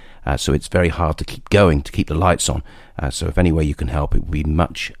dramatically, so it's very hard to keep going, to keep the lights on. So if any way you can help, it would be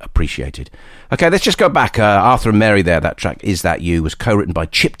much appreciated. Okay, let's just go back. Arthur and Mary there, that track Is That You was co-written by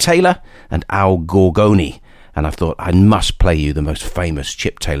Chip Taylor and Al Gorgoni. And I thought I must play you the most famous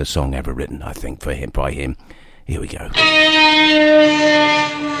Chip Taylor song ever written, I think, by him. Here we go.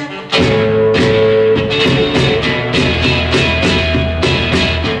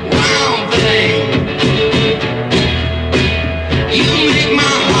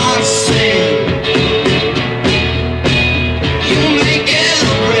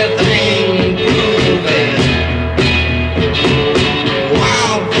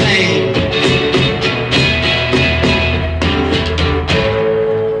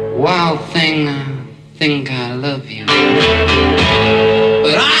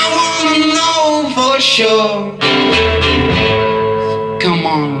 sure. Come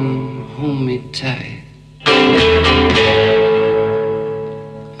on, hold me tight.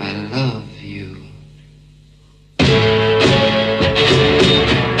 I love you.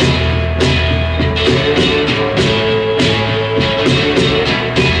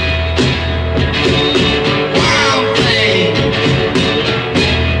 Wild thing,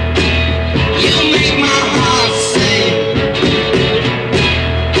 you make my heart sing.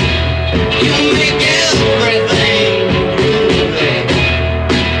 You make everything groovy.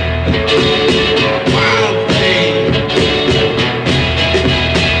 Wild thing.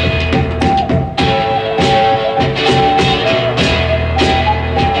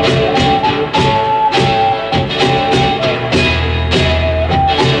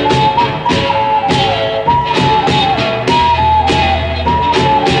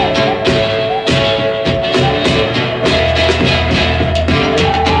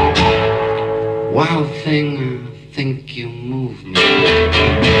 Wild thing, I think you move me.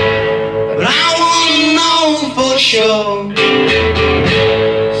 But I wanna know for sure.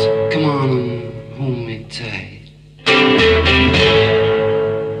 So come on and hold me tight.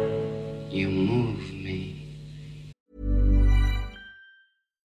 You move me.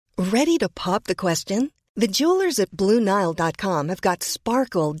 Ready to pop the question? The jewelers at BlueNile.com have got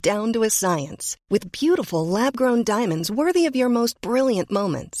sparkle down to a science with beautiful lab-grown diamonds worthy of your most brilliant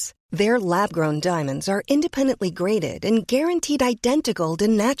moments. Their lab-grown diamonds are independently graded and guaranteed identical to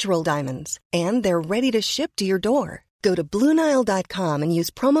natural diamonds, and they're ready to ship to your door. Go to BlueNile.com and use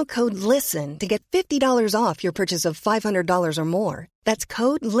promo code LISTEN to get $50 off your purchase of $500 or more. That's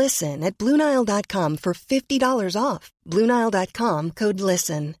code LISTEN at BlueNile.com for $50 off. BlueNile.com, code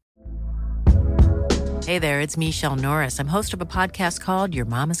LISTEN. Hey there, it's Michelle Norris. I'm host of a podcast called Your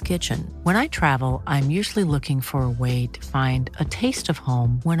Mama's Kitchen. When I travel, I'm usually looking for a way to find a taste of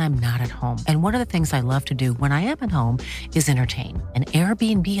home when I'm not at home. And one of the things I love to do when I am at home is entertain. And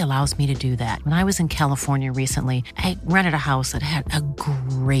Airbnb allows me to do that. When I was in California recently, I rented a house that had a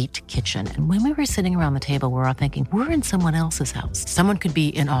great kitchen. And when we were sitting around the table, we were all thinking, we're in someone else's house. Someone could be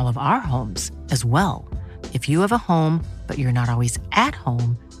in all of our homes as well. If you have a home, but you're not always at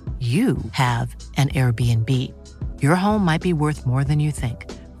home, you have an Airbnb. Your home might be worth more than you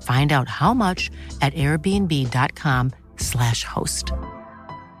think. Find out how much at airbnb.com/host.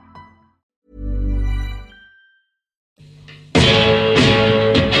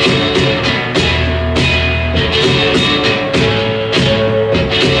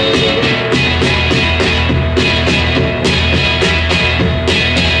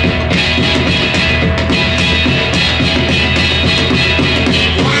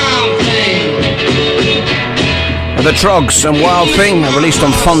 The Trogs and Wild Thing are released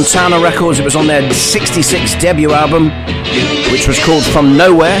on Fontana Records. It was on their 66 debut album, which was called From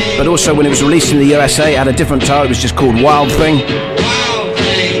Nowhere, but also when it was released in the USA, it had a different title. It was just called Wild Thing.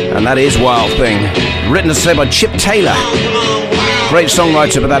 And that is Wild Thing. Written, as I say, by Chip Taylor. Great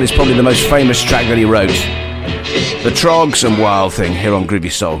songwriter, but that is probably the most famous track that he wrote. The Trogs and Wild Thing here on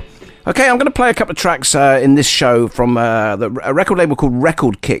Groovy Soul. Okay, I'm going to play a couple of tracks in this show from a record label called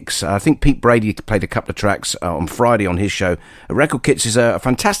Record Kicks. I think Pete Brady played a couple of tracks on Friday on his show. Record Kicks is a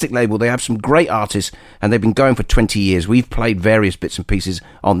fantastic label. They have some great artists, and they've been going for 20 years. We've played various bits and pieces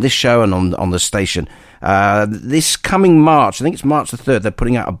on this show and on the station. This coming March, I think it's March the 3rd, they're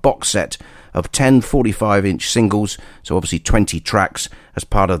putting out a box set of 10 45-inch singles, so obviously 20 tracks as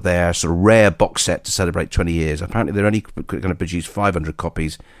part of their sort of rare box set to celebrate 20 years. Apparently they're only going to produce 500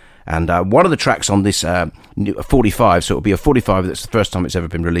 copies. And one of the tracks on this 45, so it'll be a 45, that's the first time it's ever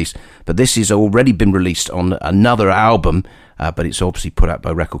been released. But this has already been released on another album, but it's obviously put out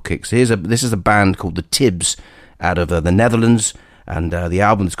by Record Kicks. This is a band called the Tibbs out of the Netherlands, and the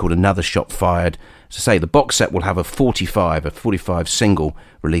album is called Another Shot Fired. As I say, the box set will have a 45 single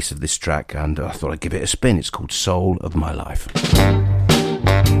release of this track, and I thought I'd give it a spin. It's called Soul of My Life.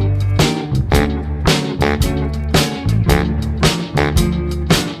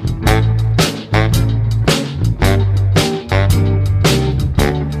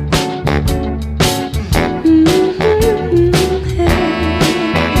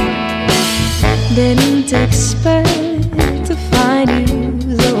 Didn't expect to find you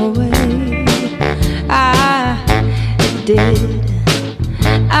the way I did.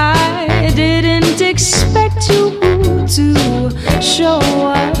 I didn't expect you to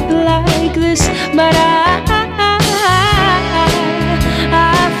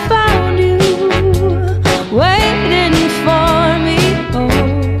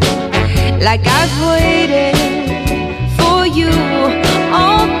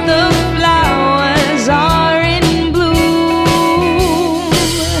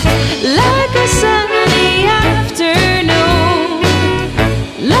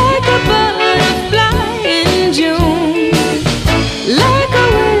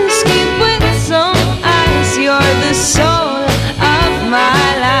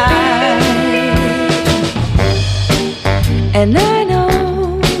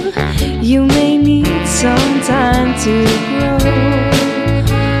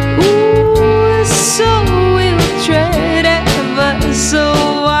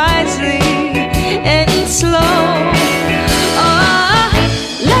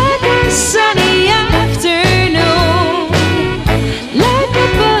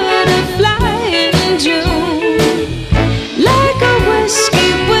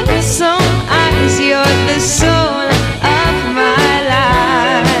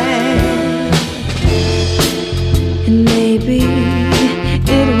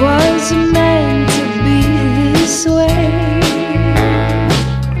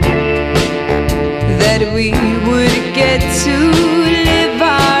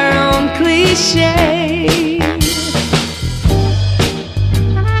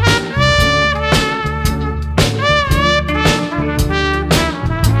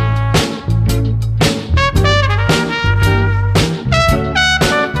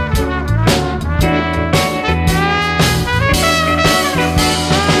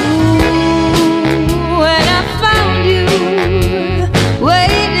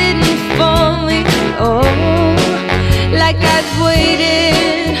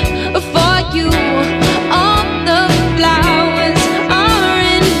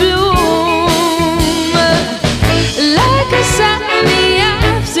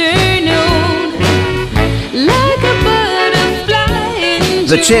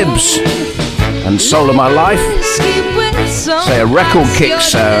The Tibbs and Soul of My Life. Say a Record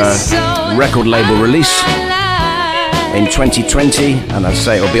Kicks record label release in 2020, and I'd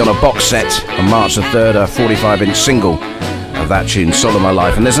say it'll be on a box set on March the 3rd, a 45-inch single of that tune, Soul of My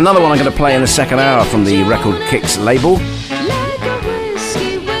Life. And there's another one I'm going to play in the second hour from the Record Kicks label.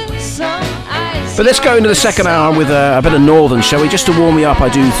 But let's go into the second hour with a bit of Northern, shall we? Just to warm me up, I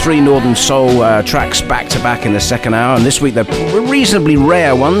do 3 Northern Soul tracks back to back in the second hour, and this week they're reasonably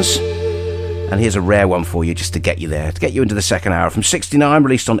rare ones. And here's a rare one for you, just to get you there, to get you into the second hour. From '69,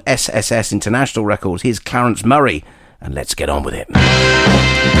 released on SSS International Records, here's Clarence Murray, and let's get on with it.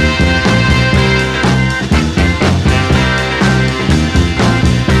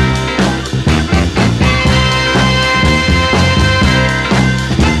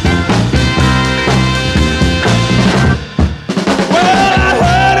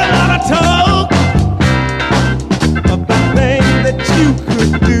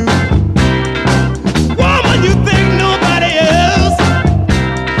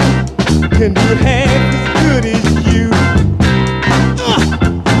 Can do half as good as you.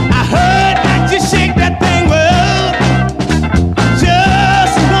 I heard that you shake that thing well.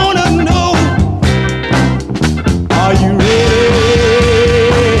 Just wanna know, are you ready?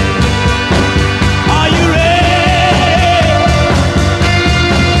 Are you ready?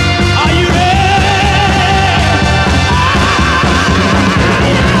 Are you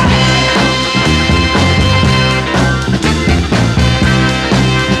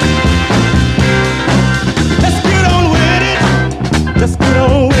Let's get on with it. Let's get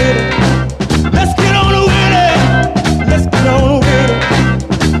on with it. Let's get on with it.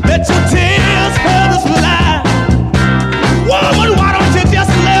 Let your tears feathers fly. Woman, why don't you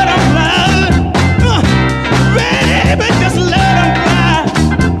just let them fly? Baby, just let them fly.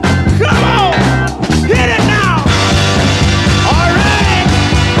 Come on, hit it now. All right,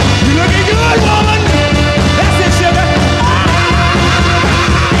 you looking good, woman. That's it, sugar.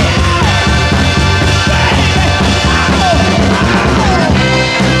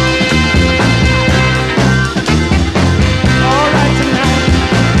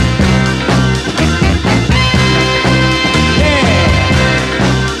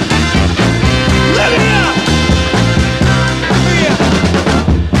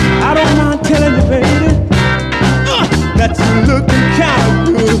 Telling you, baby, that you looking kind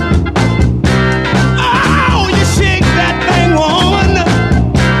of good. Oh, you shake that thing, woman,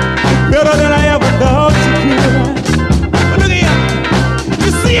 better than I ever thought you could. But look here,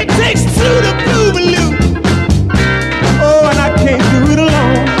 you see, it takes 2 to prove a loop. Oh, and I can't do it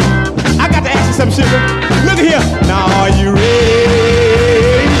alone. I got to ask you something, sugar. Look here, now are you ready?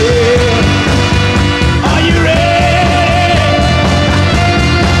 Are you ready?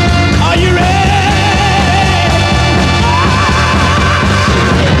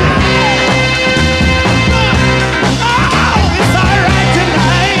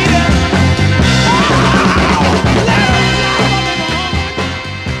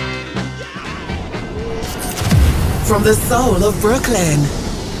 From the soul of Brooklyn,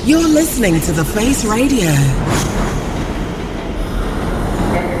 you're listening to The Face Radio.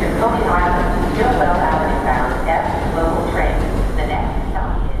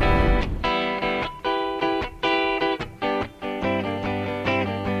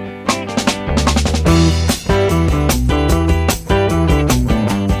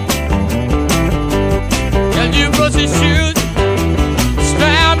 Can you brush your shoes?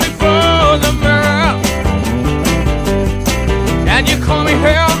 Stand before the mirror. And you call me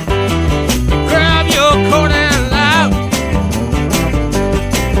here, you grab your coat and laugh.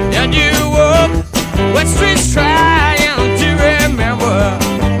 And you walk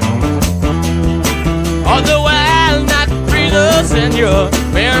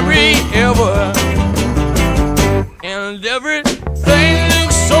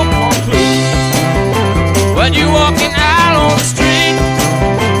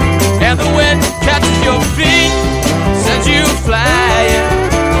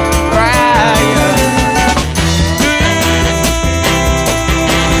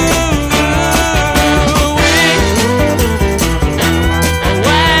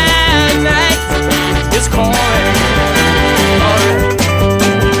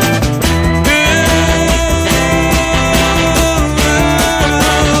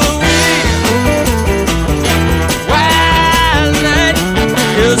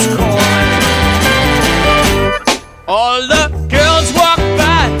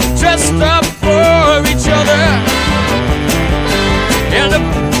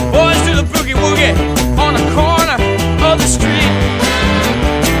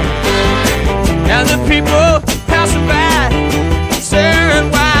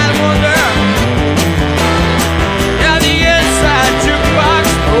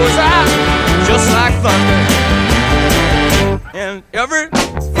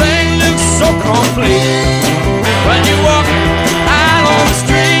Thing looks so complete when you walk out on the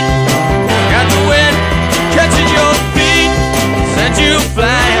street. Got the wind catching your feet, sent you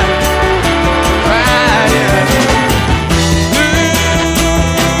flying right in.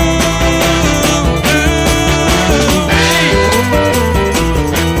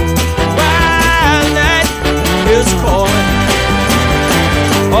 Wild night is calling.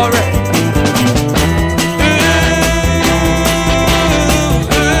 All right.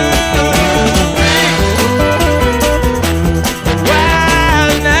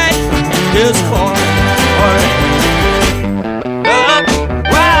 Wild night is calling. All right.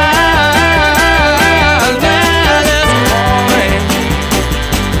 Wild night is calling. Wild night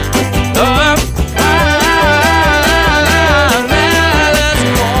is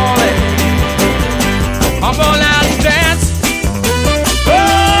calling. Come on out and dance.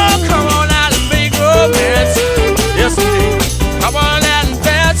 Oh, come on out and make romance. Yes, indeed. Come on out and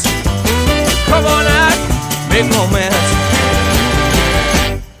dance. Come on out, make romance.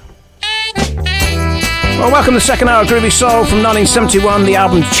 Well, welcome to the second hour of Groovy Soul from 1971, the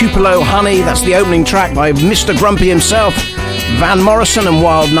album Tupelo Honey. That's the opening track by Mr. Grumpy himself, Van Morrison and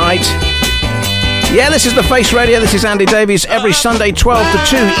Wild Night. Yeah, this is The Face Radio. This is Andy Davies every Sunday, 12 to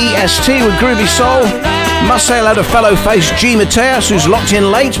 2 EST with Groovy Soul. Must say hello to fellow face G. Mateus, who's locked in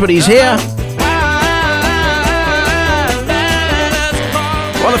late, but he's here.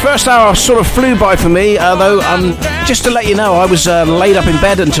 Well, the first hour sort of flew by for me, although just to let you know, I was laid up in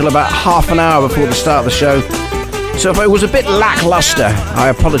bed until about half an hour before the start of the show. So if I was a bit lackluster, I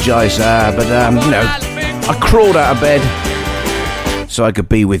apologise, but you know, I crawled out of bed so I could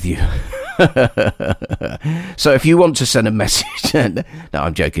be with you. So if you want to send a message, no,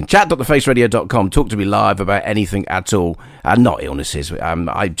 I'm joking, chat.thefaceradio.com, talk to me live about anything at all, not illnesses.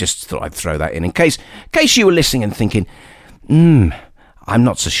 I just thought I'd throw that in case you were listening and thinking, I'm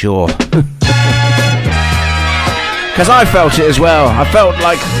not so sure. Because I felt it as well. I felt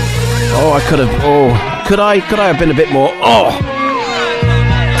like, could I have been a bit more,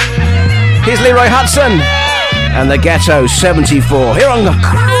 Here's Leroy Hudson and the Ghetto 74. Here on the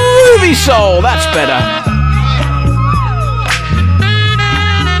Groovy Soul, that's better.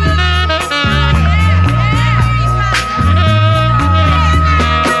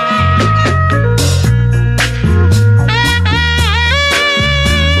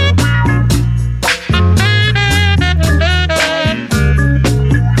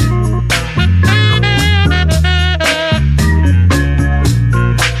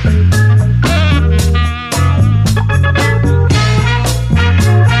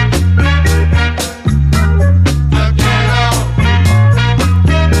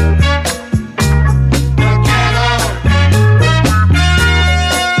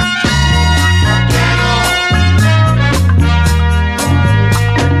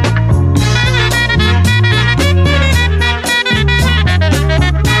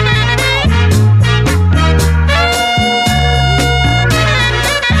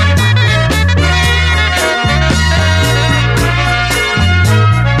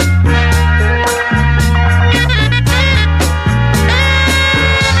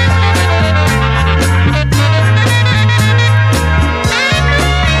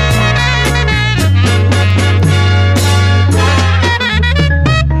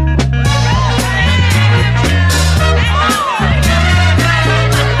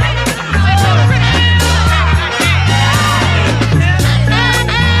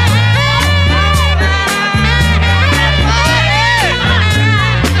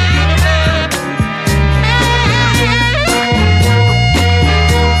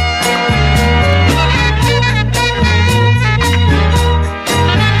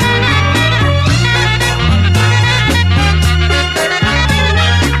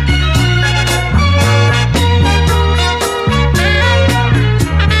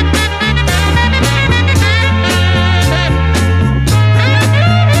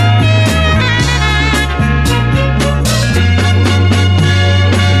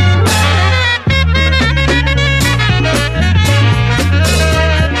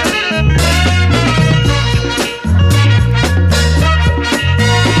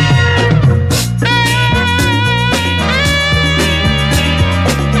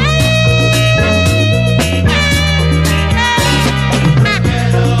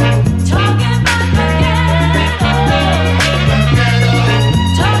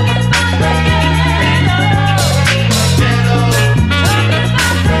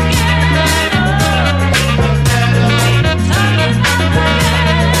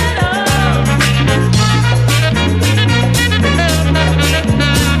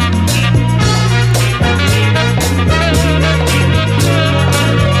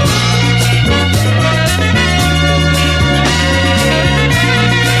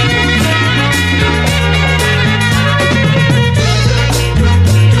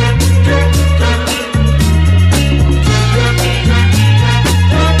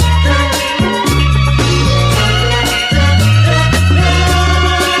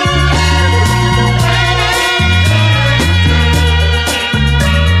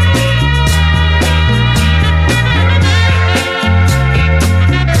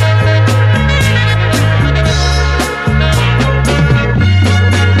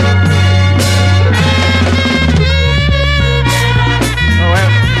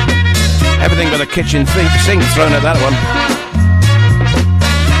 kitchen sink thrown at that one.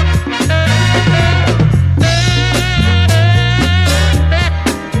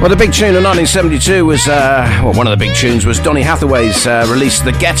 Well, the big tune of 1972 was, one of the big tunes was Donny Hathaway's release,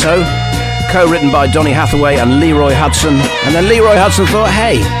 The Ghetto, co-written by Donny Hathaway and Leroy Hudson. And then Leroy Hudson thought,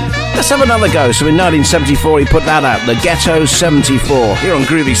 hey, let's have another go. So in 1974, he put that out, The Ghetto 74, here on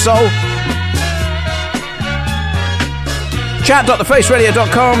Groovy Soul.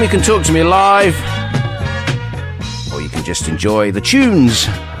 Chat.thefaceradio.com, you can talk to me live, or you can just enjoy the tunes.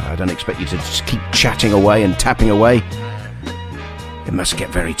 I don't expect you to just keep chatting away and tapping away. It must get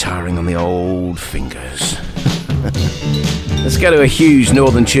very tiring on the old fingers. Let's go to a huge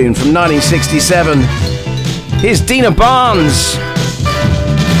northern tune from 1967. Here's Dina Barnes.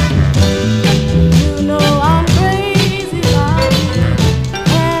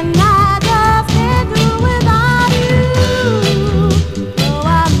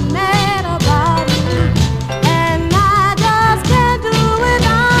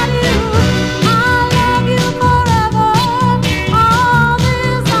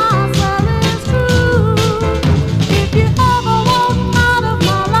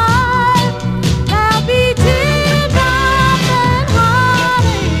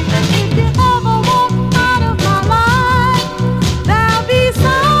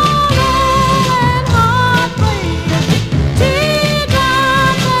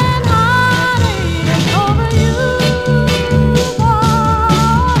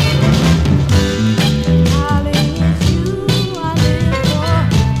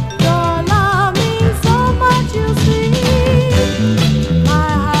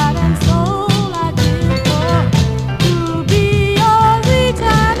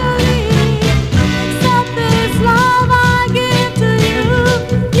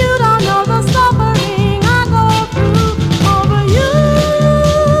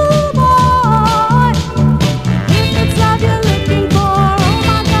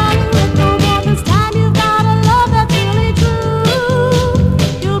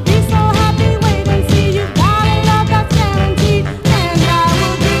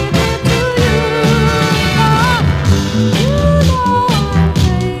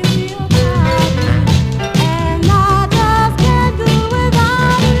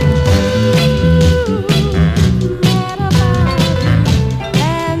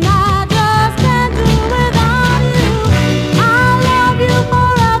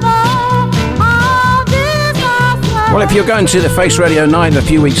 Well, if you're going to the Face Radio night in a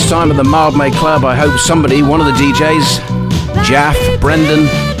few weeks' time at the Mildmay Club, I hope somebody, one of the DJs, Jaff, Brendan,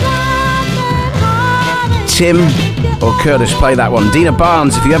 Tim or Curtis, play that one. Dina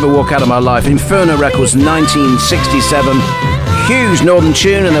Barnes, If You Ever Walk Out of My Life, Inferno Records, 1967. Huge northern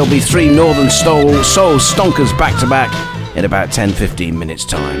tune, and there'll be 3 northern soul stonkers back to back in about 10-15 minutes'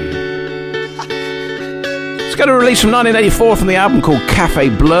 time. Let's go to a release from 1984 from the album called Cafe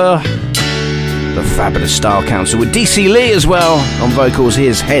Blur. The Fabulous Style Council with DC Lee as well on vocals.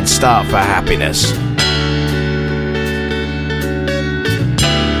 Here's Head Start for Happiness. When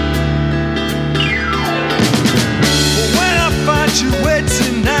I find you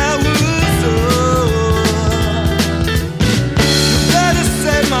waiting, I was you better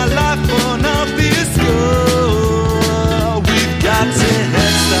save my life or not be sure. We've got to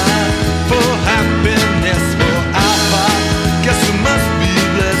head start for happiness for our part. Guess we must be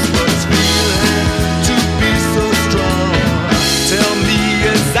blessed for this feeling to be so strong. Tell me,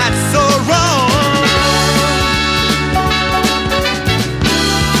 is that so wrong?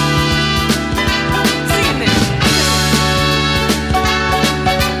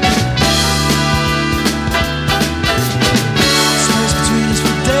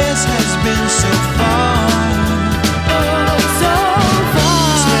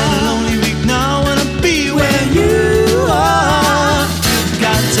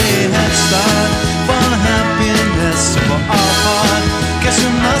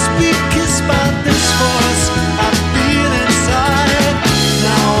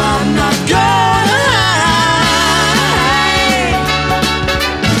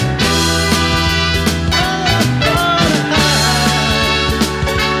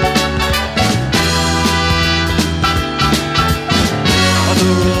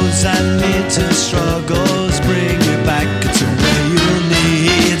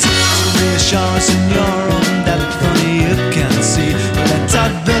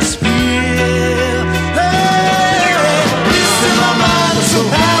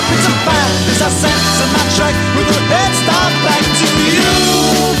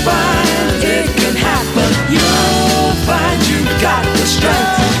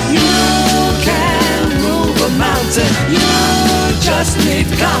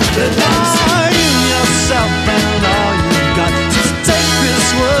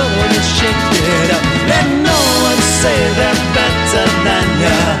 world is shifted up. Let no one say they're better than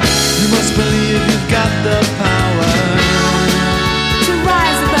you. You must believe you've got the power to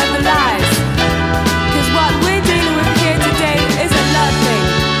rise above the lies. 'Cause what we're dealing with here today is a love thing.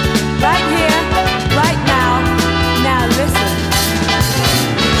 Right here, right now. Now listen.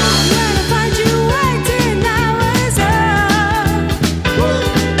 I'm gonna find you waiting hours up.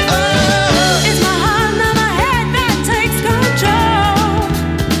 It's my heart, not my head that takes control.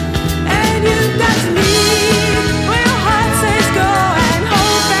 And you've got to leave where your heart says go, and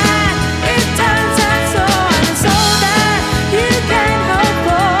hold back. It turns out so, and so that you can hope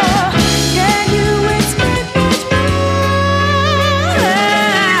for. Can you expect much more?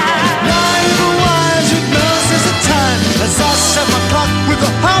 Rival wise with nurses of time. As I set my clock with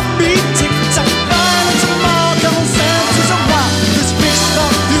a heartbeat tick tock. Final tomorrow, common sense is a wild. This fish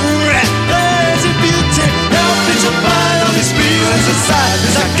don't do that. Lazy beauty, help me to find all these feelings inside.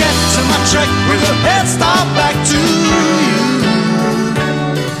 As I get to my track with a head start back to you.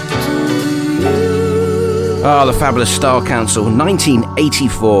 Ah, the fabulous Style Council,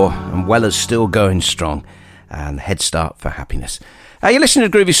 1984, and Weller's still going strong, and Head Start for Happiness. You're listening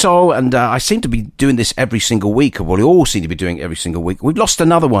to Groovy Soul, and I seem to be doing this every single week. Well, we all seem to be doing it every single week. We've lost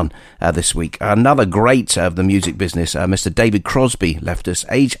another one this week. Another great of the music business, Mr. David Crosby, left us,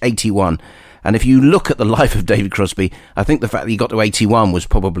 age 81. And if you look at the life of David Crosby, I think the fact that he got to 81 was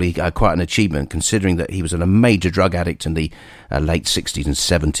probably quite an achievement, considering that he was a major drug addict in the late 60s and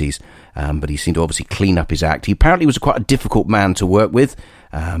 70s. But he seemed to obviously clean up his act. He apparently was quite a difficult man to work with,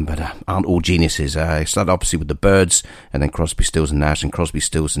 but aren't all geniuses. He started obviously with the Byrds, and then Crosby, Stills and Nash, and Crosby,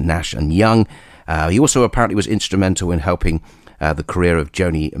 Stills and Nash and Young. He also apparently was instrumental in helping the career of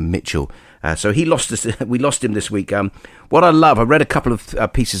Joni Mitchell. So he lost us. We lost him this week. What I love, I read a couple of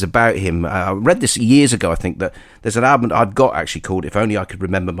pieces about him. I read this years ago, I think, that there's an album I've got actually called If Only I Could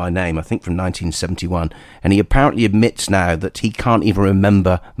Remember My Name, I think from 1971. And he apparently admits now that he can't even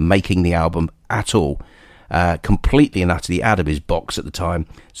remember making the album at all. Completely and utterly out of his box at the time.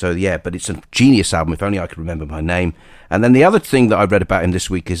 So yeah, but it's a genius album, If Only I Could Remember My Name. And then the other thing that I read about him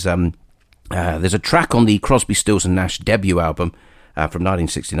this week is there's a track on the Crosby, Stills and Nash debut album from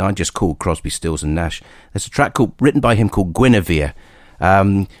 1969, just called Crosby, Stills and Nash. There's a track written by him called Guinevere,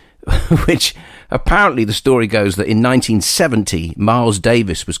 which apparently the story goes that in 1970, Miles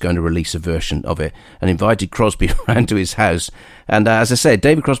Davis was going to release a version of it and invited Crosby around to his house. And as I said,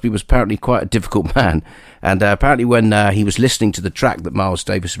 David Crosby was apparently quite a difficult man. And apparently when he was listening to the track that Miles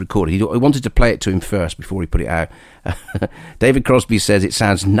Davis recorded, he wanted to play it to him first before he put it out. David Crosby says it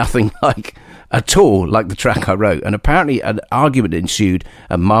sounds nothing at all like the track I wrote. And apparently an argument ensued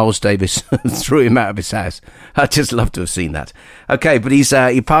and Miles Davis threw him out of his house. I'd just love to have seen that. Okay, but he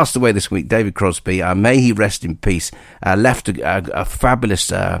passed away this week, David Crosby. May he rest in peace. Left a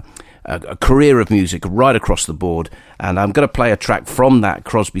fabulous a career of music right across the board. And I'm going to play a track from that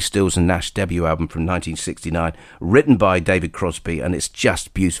Crosby, Stills and Nash debut album from 1969, written by David Crosby, and it's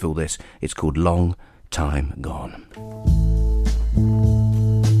just beautiful, this. It's called Long Time Gone.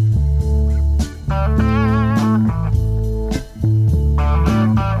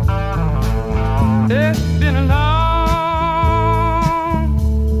 It's been a long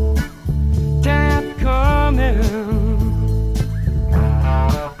time coming.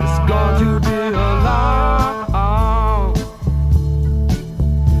 It's going to be a long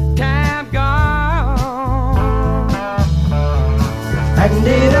time gone. And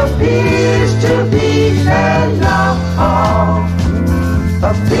it appears to be a long,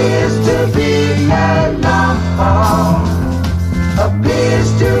 appears to be a long,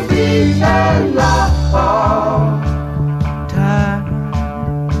 appears to be a long time.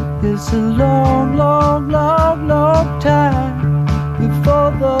 It's a long, long, long, long time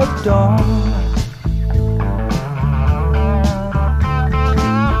before the dawn.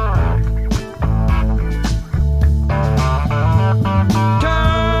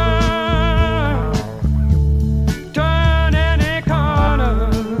 Turn any corner.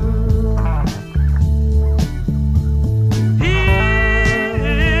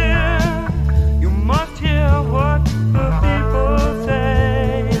 You must hear what the people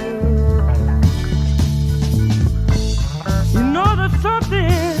say. You know that something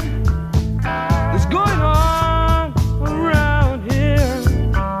is going on around here.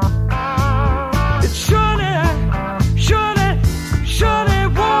 It surely, surely, surely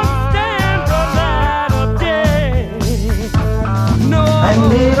won't stand the light of day. No.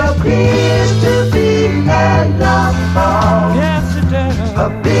 And it appears to be a long, yes it does.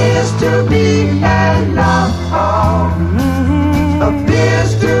 appears to be a long,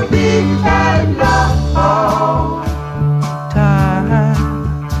 appears to be a long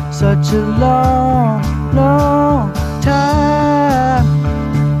time. such a long, long time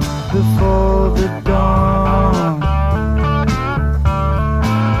before the dawn.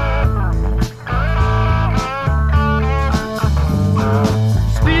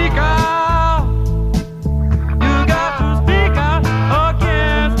 Speak out, you got to speak out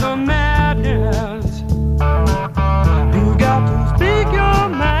against the madness. You got to speak your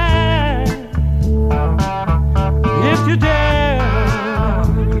mind if you dare.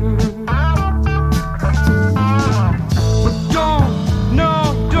 But don't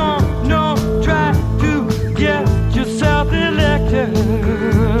try to get yourself elected.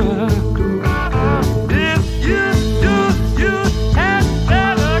 If you do, you had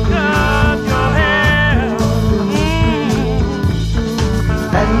better cut your hair.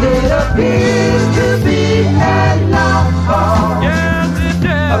 And it appears to be a long fall. Yes, it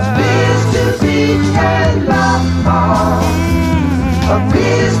does. Appears to be a long fall.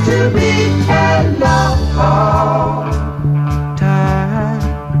 Appears to be a long fall. Time,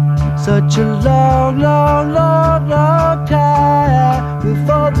 such a long, long, long, long time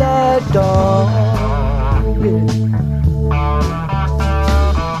before the dawn.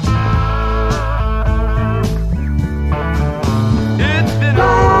 It's been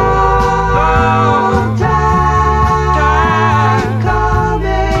Long time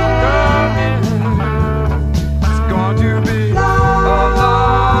coming. It's going to be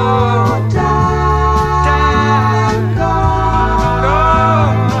Long time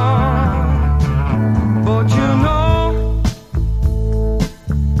gone. but you know,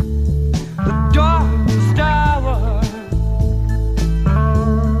 the darkest hour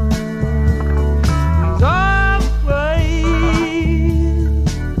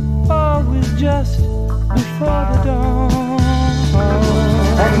is always just before the dawn.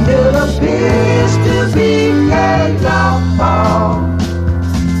 And it appears to be a long fall.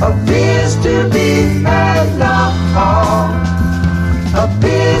 Appears to be a long fall.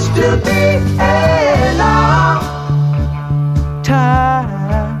 Appears to be a long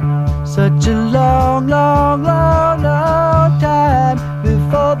time. Such a long, long, long, long time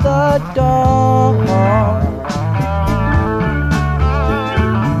before the dawn.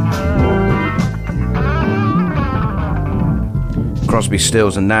 Crosby,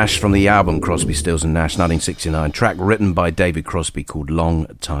 Stills and Nash from the album Crosby, Stills and Nash 1969, track written by David Crosby called Long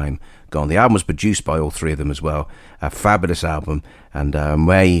Time Gone. The album was produced by all three of them as well. A fabulous album, and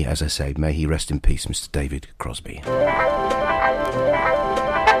may, as I say, may he rest in peace, Mr. David Crosby.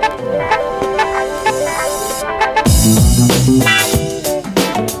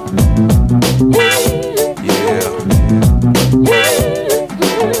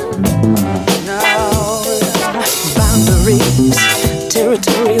 Boundaries,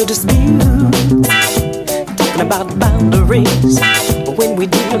 territorial disputes, talking about boundaries, when we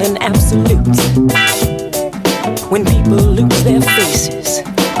deal in absolutes, when people lose their faces,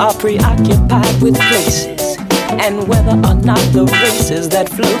 are preoccupied with places, and whether or not the races that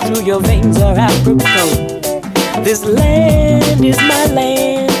flow through your veins are apropos. This land is my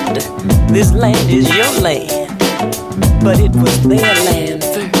land, this land is your land, but it was their land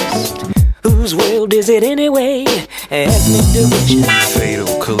first. Whose world is it anyway? Ethnic division, fatal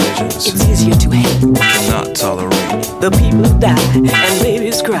collisions. It's easier to hate, cannot tolerate. The people die and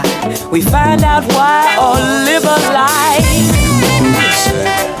babies cry. We find out why or live a lie.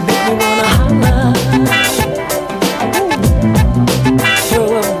 Make me wanna holler,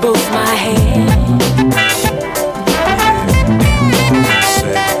 throw up both my hands.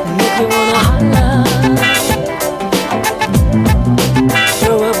 Make me wanna holler,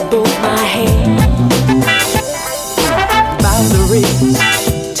 throw up both my hands. Boundaries,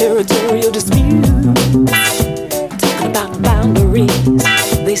 territorial disputes, talking about boundaries.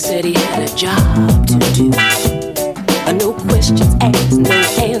 They said he had a job to do. No questions asked, no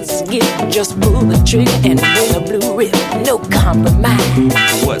answers given. Just pull the trigger and win a blue ribbon. No compromise.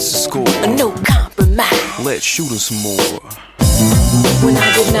 What's the score? No compromise. Let's shoot him some more. When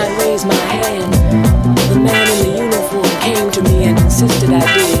I did not raise my hand, the man in the uniform came to me and insisted I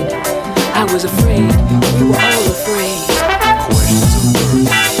did. I was afraid. We were all afraid. Questions of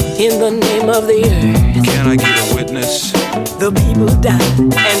birth. In the name of the earth. Can I get a witness? The people die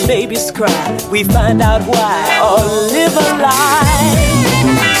and babies cry. We find out why or live a lie.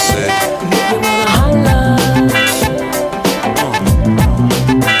 Make me wanna holler,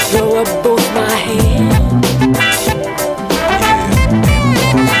 throw up both my hands.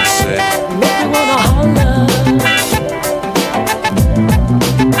 Make me wanna holler,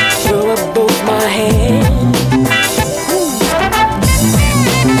 throw up both my hands.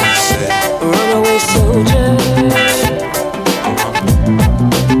 Runaway soldier,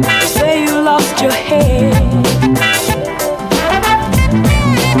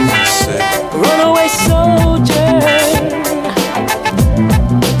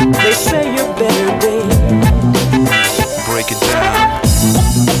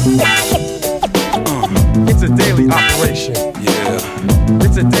 It's a daily operation. Yeah.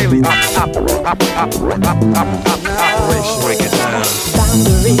 It's a daily operation. Break it down.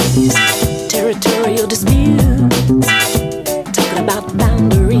 Boundaries, territorial disputes. Talking about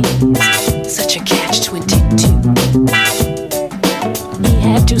boundaries, such a catch-22. He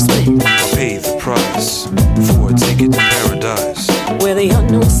had to split. Pay the price for a ticket to paradise. Where the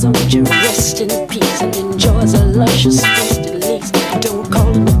unknown soldier rests in peace and enjoys a luscious feast at least. Don't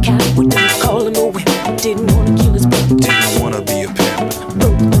call him a coward, don't call him a wimp. Didn't wanna kill his brother. Didn't wanna be a pimp.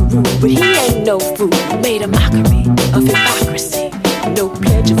 Broke the rule, but he ain't no fool. Made a mockery of hypocrisy. No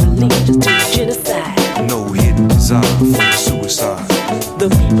pledge of allegiance to genocide. No hidden desire for suicide. The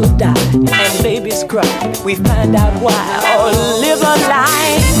people die and babies cry. We find out why. Or live a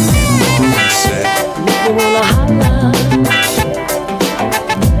life. Make me wanna holler.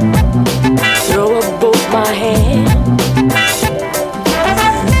 Throw up both my hands.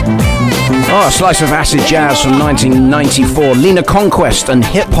 Oh, a slice of acid jazz from 1994. Lena Conquest and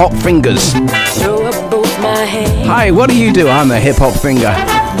Hip Hop Fingers. Throw up both my hands. Hi, what do you do? I'm the Hip Hop Finger.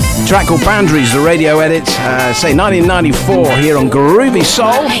 Track called Boundaries, the radio edit. Say 1994 here on Groovy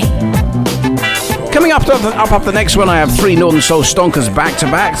Soul. Coming up the next one, I have 3 Northern Soul stonkers back to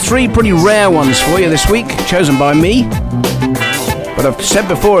back. 3 pretty rare ones for you this week, chosen by me. But I've said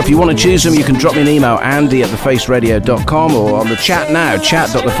before, if you want to choose them, you can drop me an email, andy@thefaceradio.com, or on the chat now,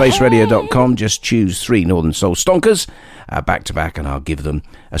 chat.thefaceradio.com. Just choose 3 Northern Soul stonkers back to back, and I'll give them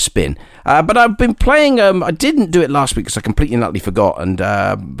a spin. But I've been playing, I didn't do it last week because I completely and utterly forgot,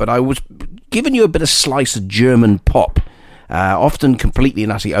 but I was giving you a bit of slice of German pop. Often completely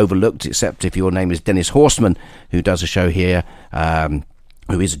and utterly overlooked, except if your name is Dennis Horstman, who does a show here,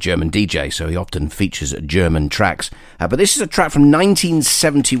 who is a German DJ, so he often features German tracks. But this is a track from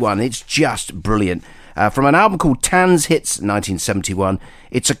 1971. It's just brilliant. From an album called Tanz Hits 1971.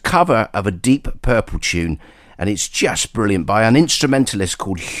 It's a cover of a Deep Purple tune, and it's just brilliant by an instrumentalist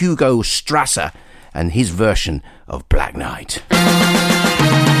called Hugo Strasser and his version of Black Knight.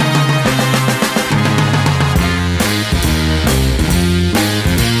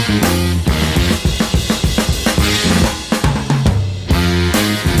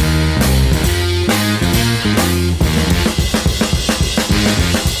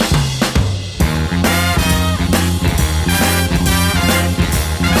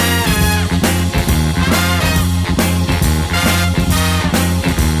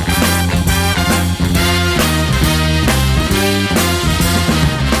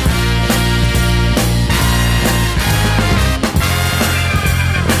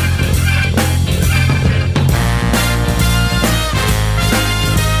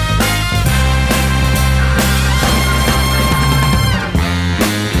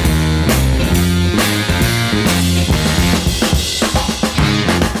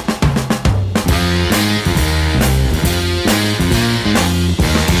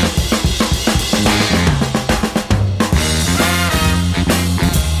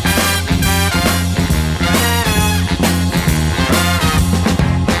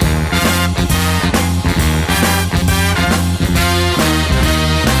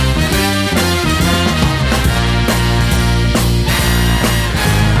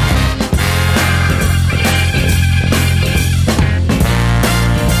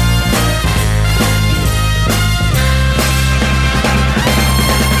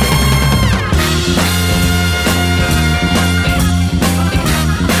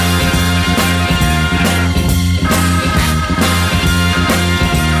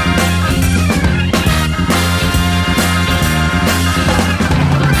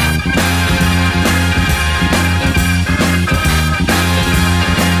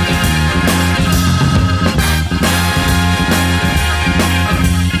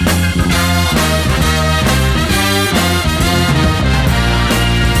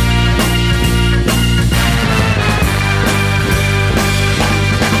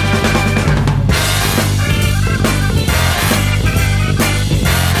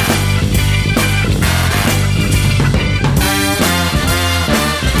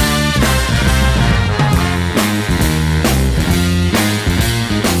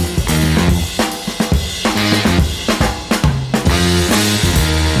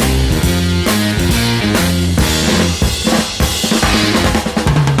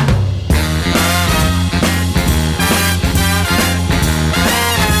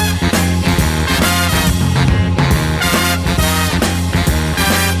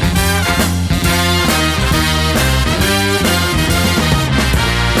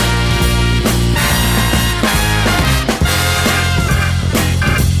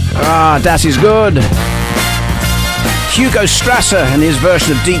 Das is good. Hugo Strasser and his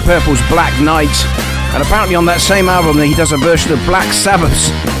version of Deep Purple's Black Knight. And apparently on that same album he does a version of Black Sabbath's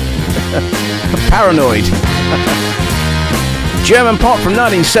Paranoid. German pop from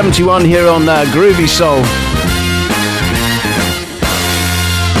 1971 here on Groovy Soul.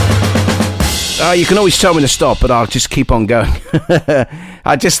 You can always tell me to stop, but I'll just keep on going.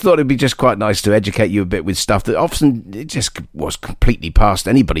 I just thought it'd be just quite nice to educate you a bit with stuff that often it just was completely passed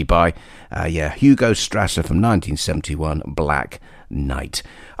anybody by. Hugo Strasser from 1971, Black Knight.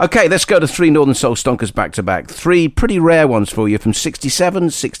 Okay, let's go to 3 Northern Soul Stonkers back to back. 3 pretty rare ones for you from 67,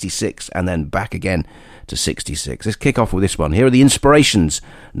 66, and then back again to 66. Let's kick off with this one. Here are the Inspirations.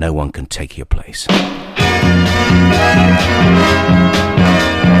 No One Can Take Your Place.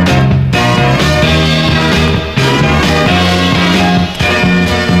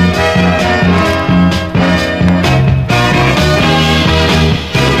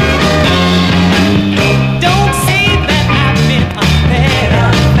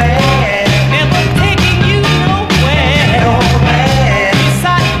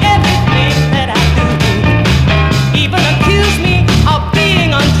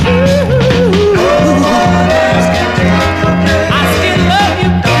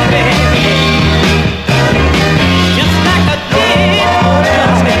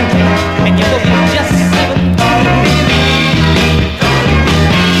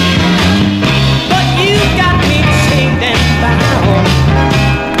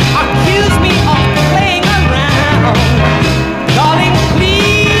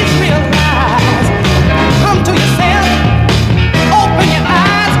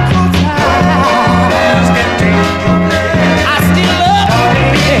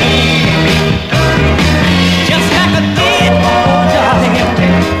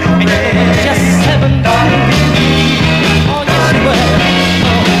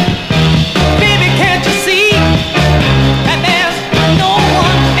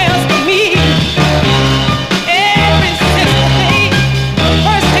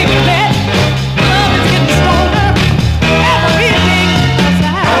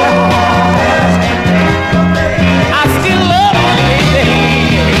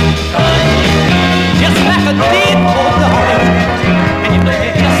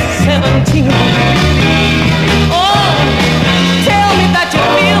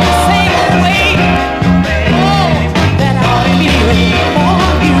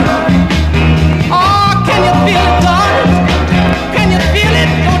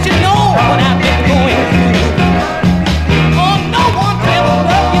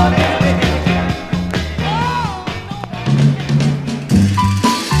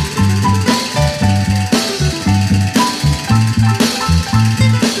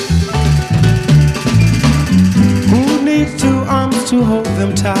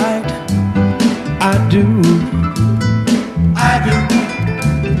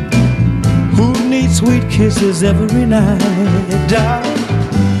 Every night, darling,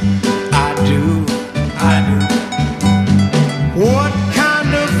 I do. What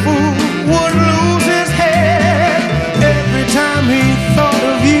kind of fool would lose his head every time he thought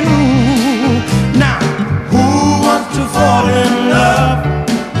of you? Now, who wants to fall in love?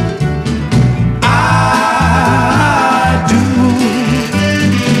 I do.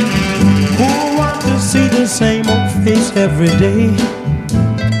 Who wants to see the same old face every day?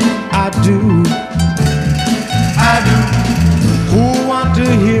 I do. Who want to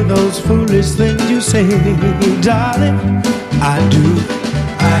hear those foolish things you say, darling? I do.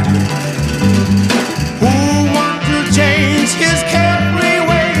 Who want to change his carefree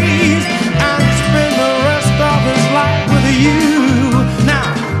ways and spend the rest of his life with you? Now,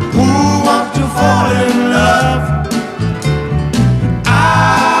 who wants to fall in love? I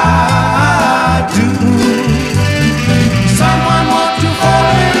do. Someone wants to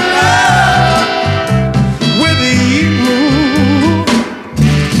fall in love with you.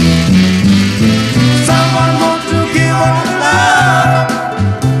 Someone wants to give all love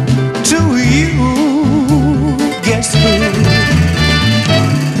to you. Guess who?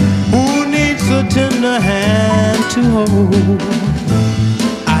 Who needs a tender hand to hold?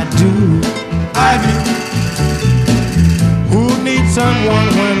 I do. Who needs someone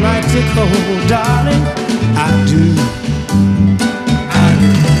when nights are cold, darling? I do.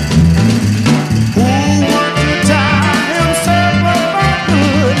 Who wants to tie himself up for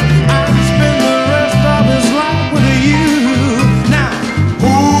good and spend the rest of his life with you? Now,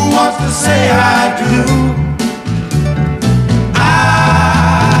 who wants to say I do? I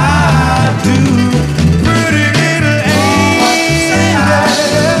do. Pretty little angel.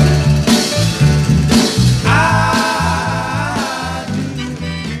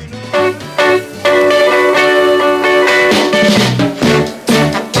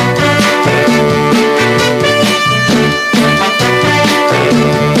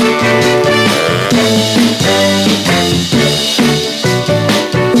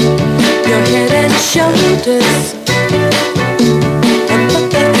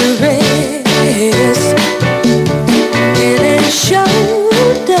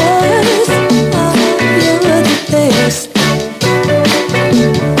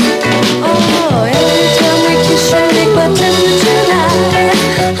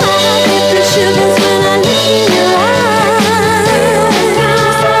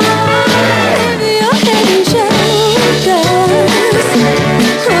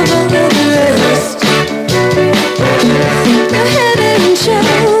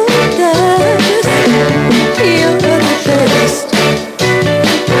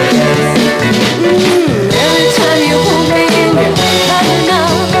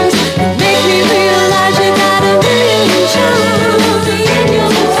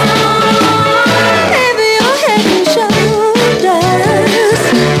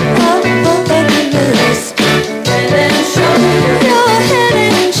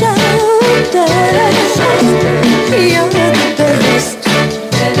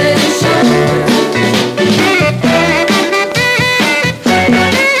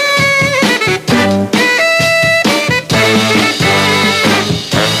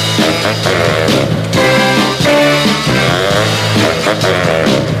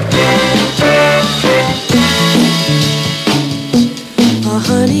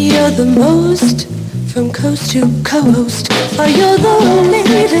 supposed to co-host. Oh, you're the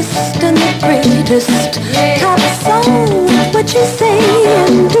latest and the greatest. Top song, what you say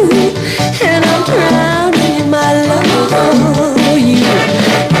and do. And I'm drowning in my love for you.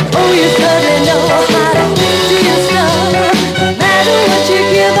 Oh, you certainly know how to do your stuff. No matter what you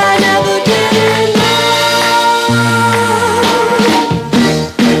give, I never get enough.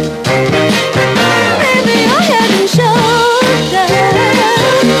 Baby, I haven't showed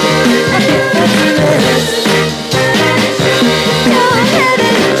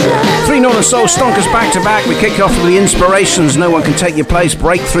Three Northern Soul stonkers back to back. We kick off with the Inspirations, No One Can Take Your Place,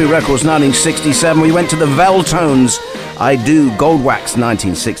 Breakthrough Records 1967. We went to the Veltones, I Do, Goldwax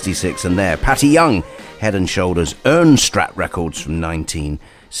 1966, and there, Patty Young, Head and Shoulders, Ernstrat Records from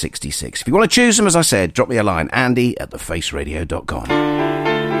 1966. If you want to choose them, as I said, drop me a line, andy@thefaceradio.com.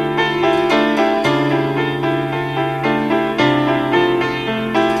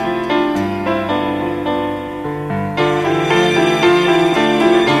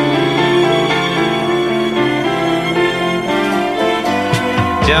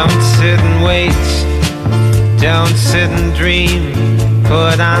 Don't sit and wait, don't sit and dream.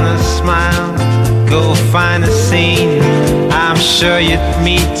 Put on a smile, go find a scene. I'm sure you'd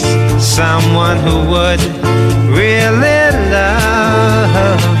meet someone who would really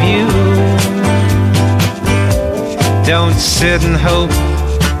love you. Don't sit and hope,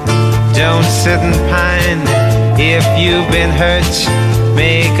 don't sit and pine. If you've been hurt,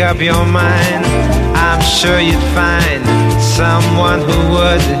 make up your mind. I'm sure you'd find someone who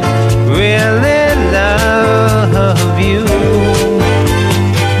would really love you.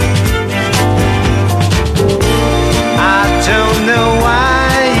 I don't know why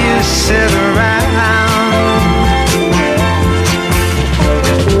you sit around.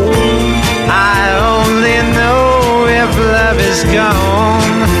 I only know if love is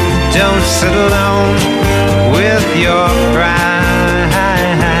gone. Don't sit alone with your pride.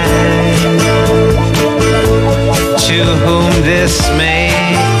 To whom this may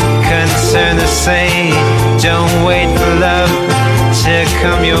concern to say, don't wait for love to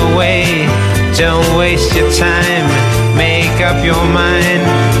come your way. Don't waste your time, make up your mind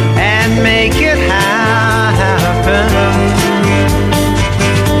and make it happen.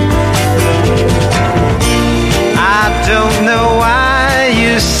 I don't know why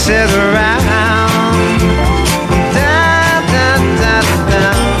you sit around.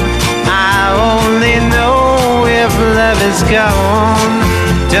 Love is gone.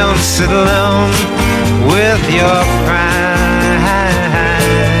 Don't sit alone with your pride.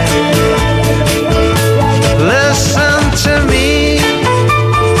 Listen to me,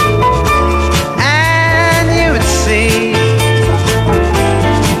 and you would see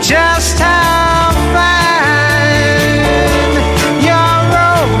just how fine your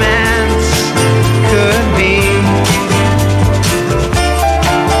romance could be.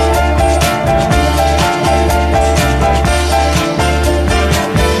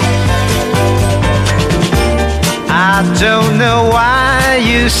 I don't know why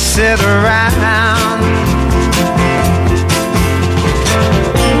you sit around.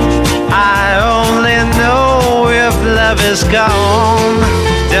 I only know if love is gone.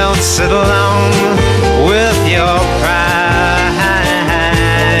 Don't sit alone with your pride.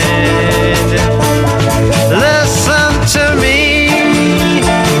 Listen to me,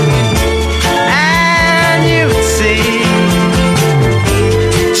 and you would see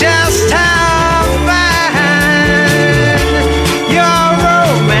just how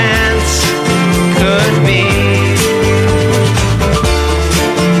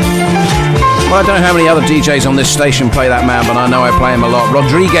Well, I don't know how many other DJs on this station play that man, but I know I play him a lot.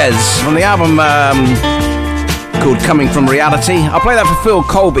 Rodriguez, from the album called Coming From Reality. I'll play that for Phil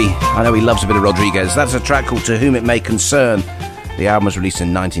Colby. I know he loves a bit of Rodriguez. That's a track called To Whom It May Concern. The album was released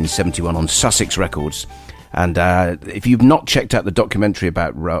in 1971 on Sussex Records. And if you've not checked out the documentary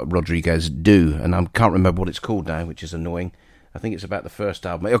about Rodriguez, do. And I can't remember what it's called now, which is annoying. I think it's about the first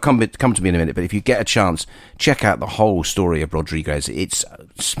album. It'll come to me in a minute, but if you get a chance, check out the whole story of Rodriguez. It's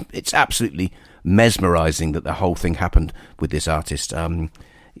absolutely mesmerising that the whole thing happened with this artist. I'll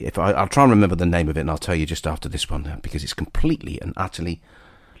try and remember the name of it, and I'll tell you just after this one, because it's completely and utterly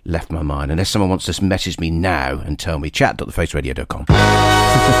left my mind. Unless someone wants to message me now and tell me, chat.thefaceradio.com.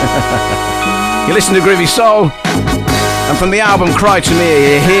 You listen to Groovy Soul, and from the album Cry To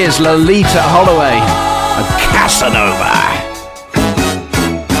Me, here's Lolita Holloway and Casanova.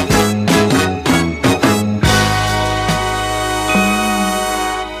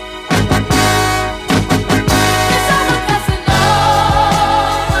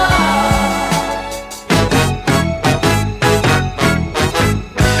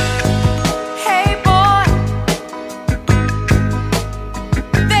 Hey boy,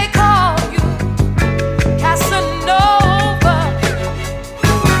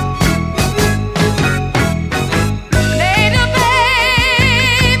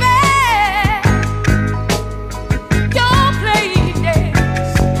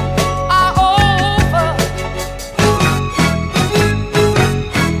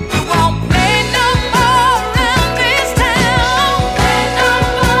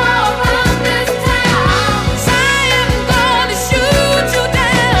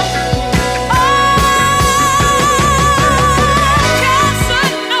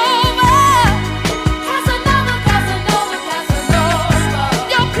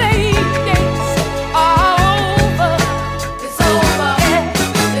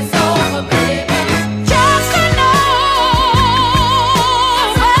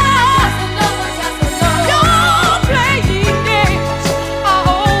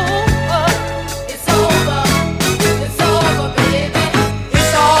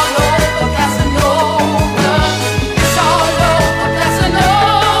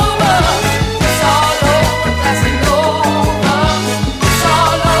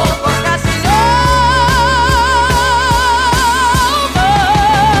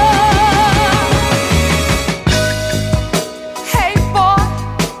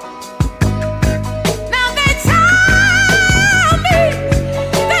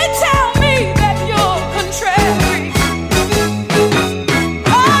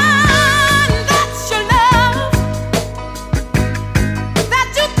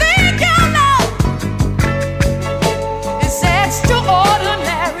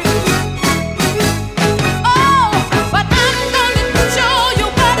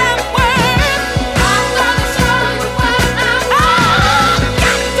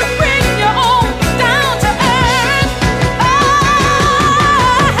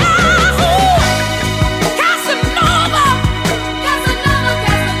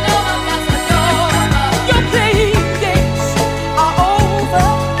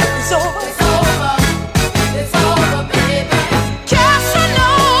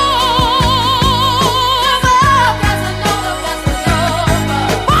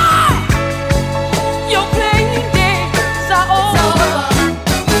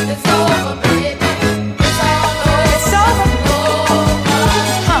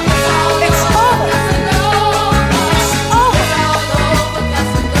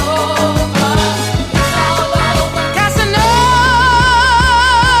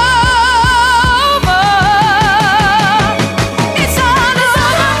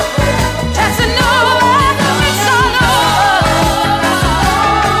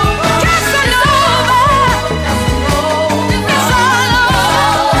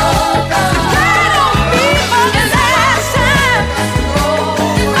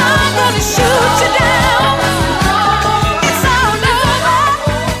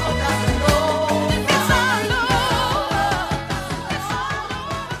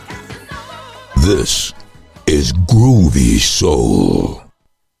 This is Groovy Soul.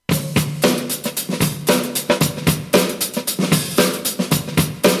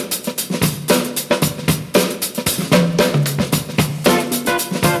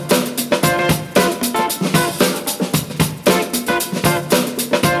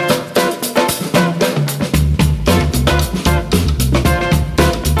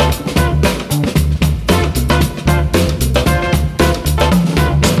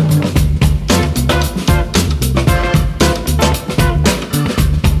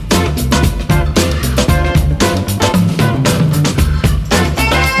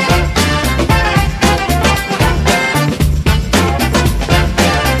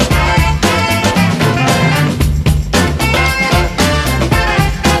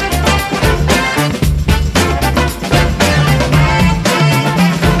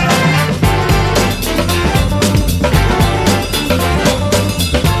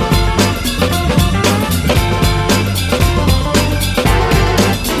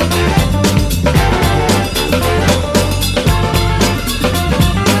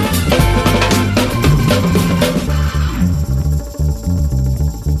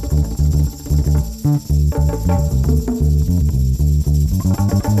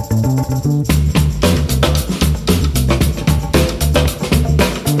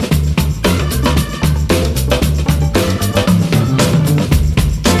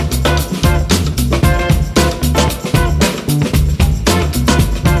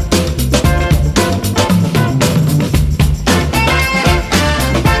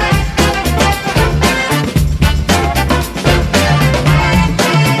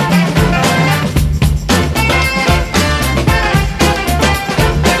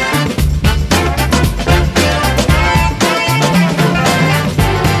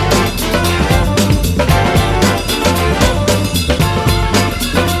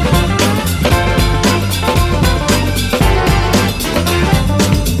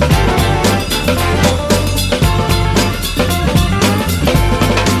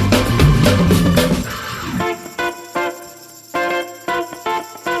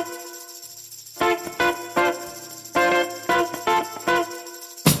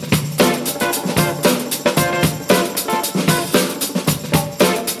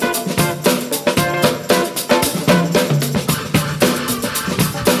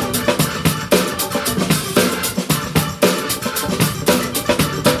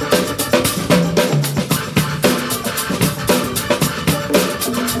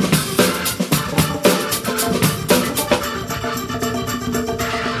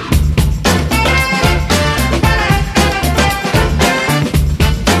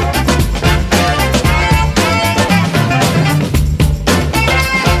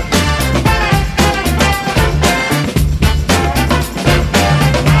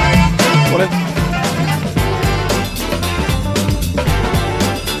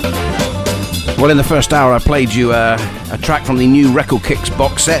 Well, in the first hour I played you a track from the new Record Kicks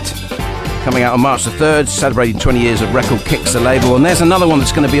box set coming out on March the 3rd, celebrating 20 years of Record Kicks, the label. And there's another one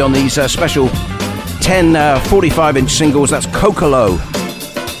that's going to be on these special 10 45-inch singles. That's Kokolo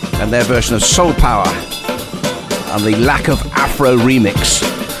and their version of Soul Power and the Lack of Afro remix,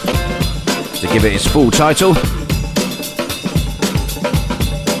 to give it its full title.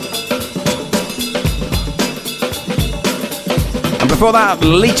 And before that,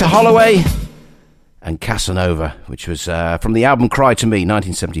 Lita Holloway and Casanova, which was from the album Cry to Me,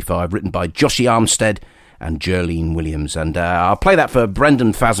 1975, written by Joshie Armstead and Jerlene Williams. And I'll play that for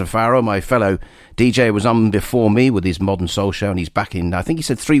Brendan Fazafaro, my fellow DJ, was on before me with his Modern Soul show, and he's back in, I think he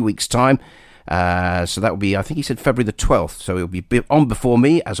said 3 weeks' time. So that will be, I think he said February the 12th, so it'll be on before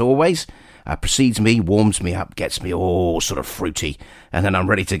me, as always. Precedes me, warms me up, gets me all sort of fruity, and then I'm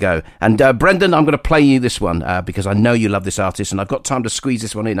ready to go. And Brendan, I'm going to play you this one because I know you love this artist, and I've got time to squeeze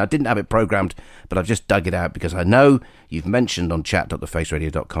this one in. I didn't have it programmed, but I've just dug it out because I know you've mentioned on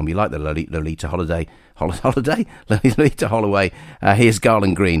chat.thefaceradio.com you like the Lolita Holiday. Lolita Holloway. Here's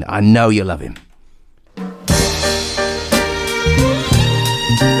Garland Green. I know you love him.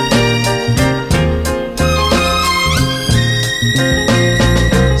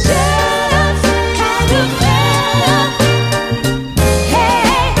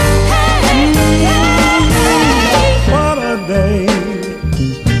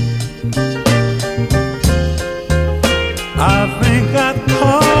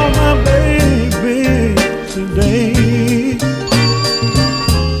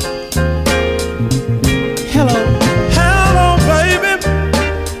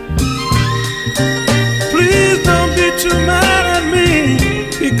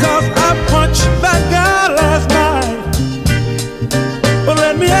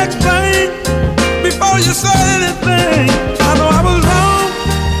 Explain you say anything. I know I was wrong,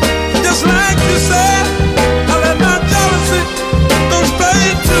 just like you said. I let my jealousy go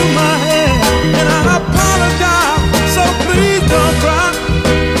straight to my head, and I apologize. So please don't cry.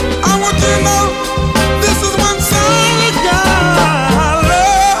 I want you to know this is one song I got. I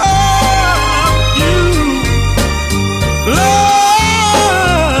love you,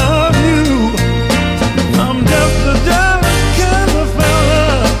 love you. I'm just a jealous kind of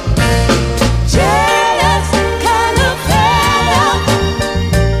fella. Jealous kind of fella.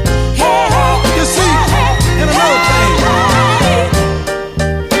 Hey, hey, You see, and another thing,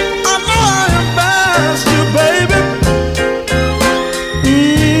 I know I embarrassed you, baby.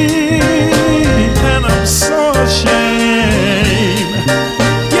 And I'm so ashamed.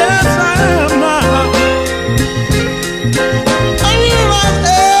 Yes, I am now. I realize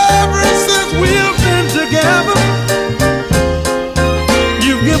ever since we've been together,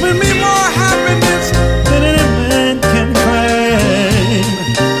 you've given me more happiness than any man can claim.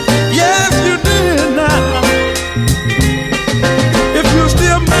 Yes, you did now. If you're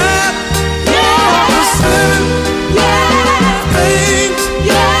still mad, all the silly things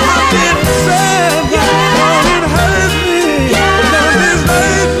I didn't say, oh, it hurt me, but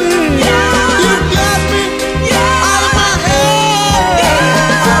mislaid me. You got me out of my head.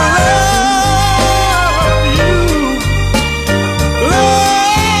 I love you,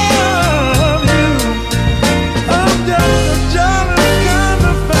 love you. I'm just a jealous kind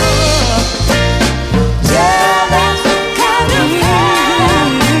of fella. jealous kind of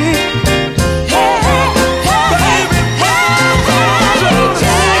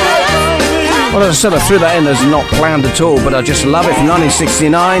Well, as I said, I threw that in as not planned at all, but I just love it. From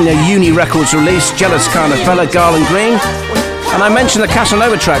 1969, a Uni Records release, Jealous Kind of Fella, Garland Green. And I mentioned the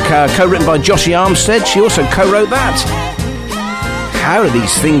Casanova track, co-written by Joshy Armstead. She also co-wrote that. How do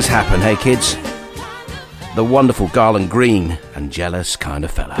these things happen, hey kids? The wonderful Garland Green and Jealous Kind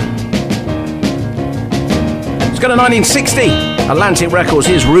of Fella. Let's go to 1960. Atlantic Records,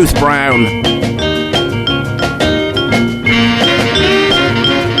 here's Ruth Brown.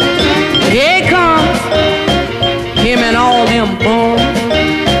 Here comes him and all them boys.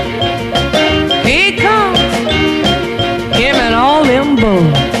 Here comes him and all them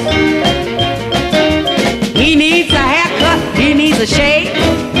boys. He needs a haircut, he needs a shave.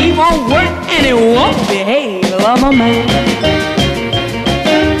 He won't work and he won't behave. Love a man.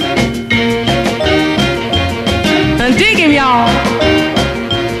 And dig him, y'all.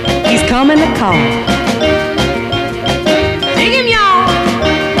 He's coming to call. Dig him, y'all.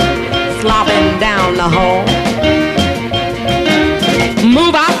 Slopping down the hall.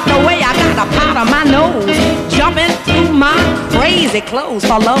 Move out the way, I got a powder my nose. Jumping through my crazy clothes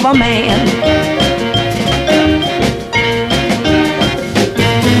for love a man.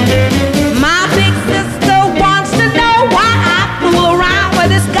 My big sister wants to know why I fool around with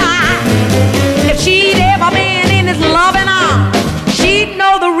this guy. If she'd ever been in his loving arms, she'd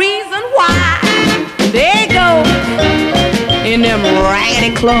know the reason why. There you go, in them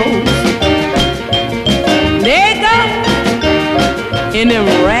raggedy clothes. There you go, in them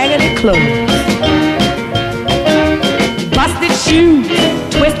raggedy clothes. Busted shoes,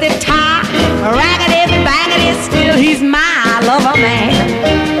 twisted tie, raggedy, baggedy, still he's my lover man.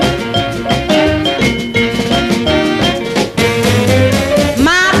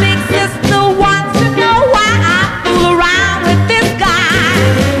 My big sister wants to know why I fool around with this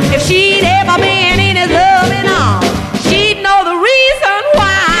guy. If she'd ever been in his loving arms, she'd know the reason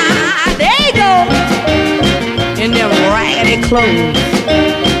why. There you go, in them raggedy clothes.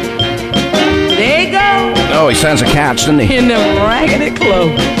 There you go, Oh, he sounds a catch, doesn't he? in them raggedy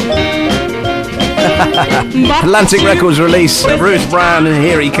clothes. Atlantic Records release of Ruth Brown, and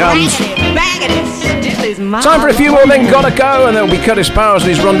here he comes. Baggedy, still is my Time for a few more, then gotta go, and there'll be Curtis Powers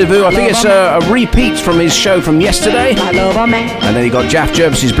and his Rendezvous. I think it's a repeat from his show from yesterday. I love a man. And then you got Jaff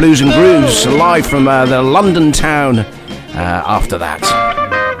Jervis's Blues and Grooves live from the London town after that.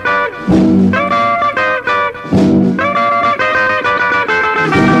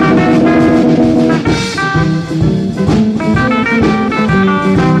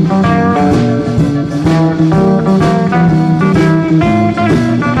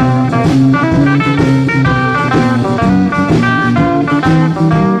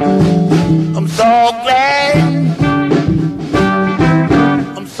 I'm so glad.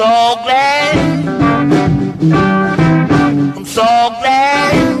 I'm so glad. I'm so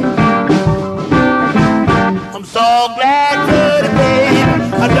glad. I'm so glad today.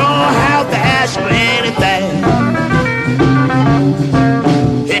 I don't have to ask for anything.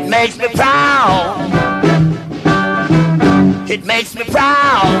 It makes me proud. It makes me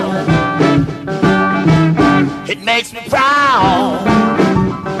proud. It makes me proud.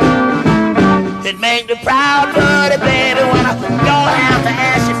 It makes me proud, buddy, baby, when I don't have to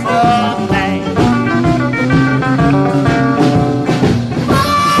ask you for a thing.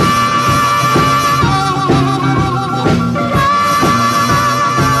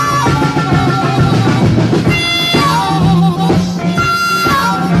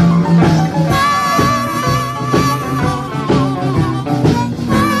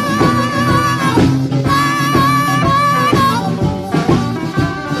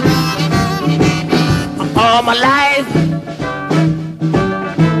 All my life,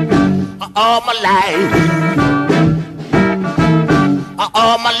 all my life,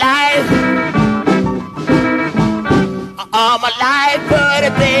 all my life, all my life, buddy,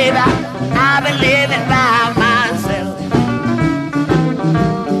 baby, I've been living by myself.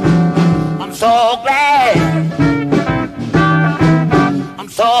 I'm so glad, I'm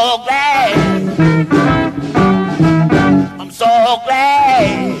so glad, I'm so glad.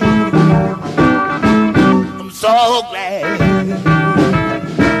 So glad,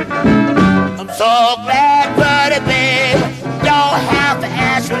 I'm so glad, buddy, baby, don't have to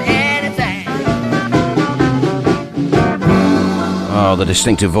ask for anything. Oh, the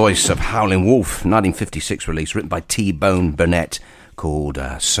distinctive voice of Howlin' Wolf, 1956 release, written by T-Bone Burnett, called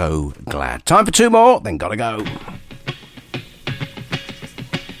So Glad. Time for two more, then gotta go.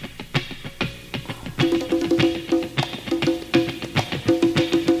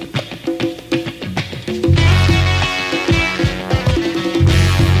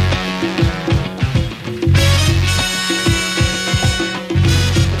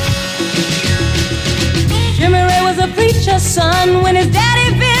 Son, when his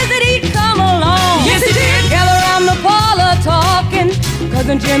daddy visited, he'd come along. Yes, he did. Gather around the parlor talking.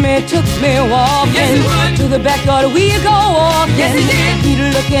 Cousin Jimmy took me walking. Yes, he would. To the backyard we'd go walking. Yes, he did. He'd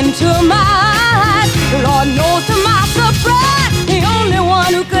look into my eyes. The Lord knows, to my surprise, the only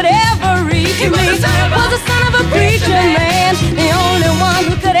one who could ever reach me was the son of a preacher man. The only one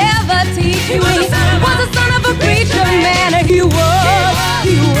who could ever teach me was the son of a preacher man. He was.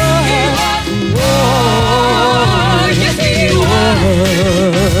 Yes, he was.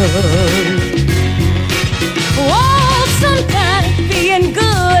 Oh, sometimes being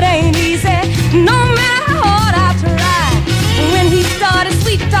good ain't easy, no matter how hard I try. When he started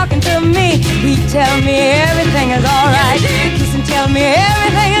sweet talking to me, he'd tell me everything is alright. Kiss and tell me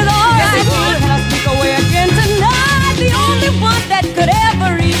everything is alright. And I'll sneak away again tonight. The only one that could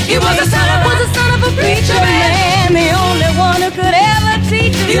ever reach me was the son of a preacher man. The only one who could ever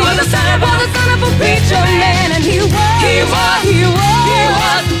teach me was the son of a preacher man. And he was.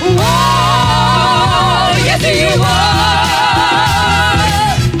 Oh, yes, he was.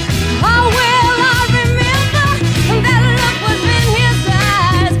 How well I remember that look was in his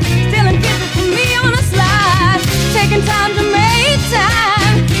eyes, stealing kisses from me on a slide, taking time to make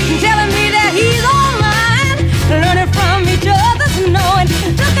time, telling me that he's all mine, learning from each other, knowing,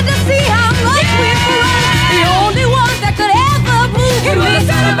 looking to see how much we've grown. The only one that could ever move me was the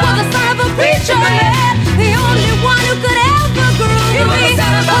son of a preacher man. The only one who could ever groove me was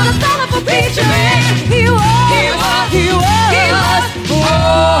the son of a preacher man. He was. Oh,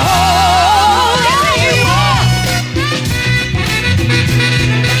 yeah, he was.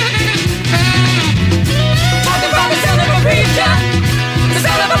 Talking about the son of a preacher, the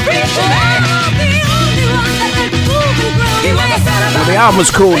son of a preacher man. The only one that could move and groove. He was the son of a. Well, the album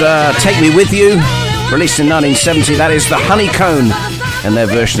was called Take Me With You, released in 1970. That is the Honeycomb and their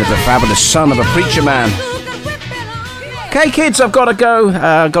version of the fabulous Son of a Preacher Man. Okay, kids, I've got to go.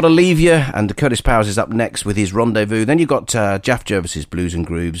 Got to leave you. And Curtis Powers is up next with his Rendezvous. Then you've got Jaff Jervis's Blues and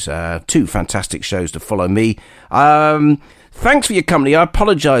Grooves. Two fantastic shows to follow me. Thanks for your company. I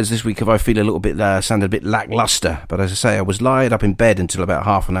apologise this week if I feel a little bit, sounded a bit lacklustre. But as I say, I was lied up in bed until about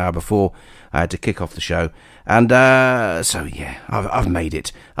half an hour before I had to kick off the show. And so, yeah, I've made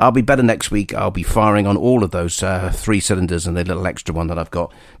it. I'll be better next week. I'll be firing on all of those 3 cylinders and the little extra one that I've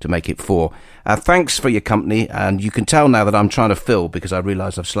got to make it 4. Thanks for your company. And you can tell now that I'm trying to fill because I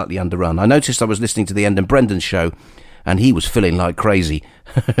realise I've slightly underrun. I noticed I was listening to the End and Brendan show and he was filling like crazy.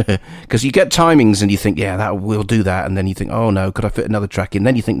 Because you get timings and you think, yeah, we'll do that. And then you think, oh, no, could I fit another track in?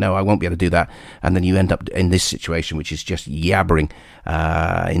 Then you think, no, I won't be able to do that. And then you end up in this situation, which is just yabbering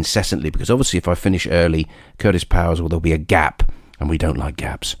incessantly. Because obviously if I finish early, Curtis Powers, well, there'll be a gap. And we don't like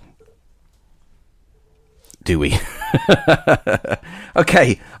gaps. Do we?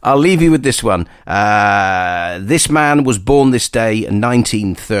 Okay, I'll leave you with this one. This man was born this day in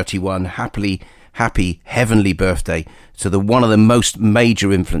 1931. Happy heavenly birthday to one of the most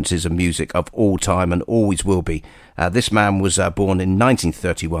major influences of music of all time and always will be. This man was born in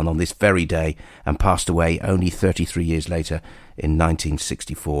 1931 on this very day and passed away only 33 years later in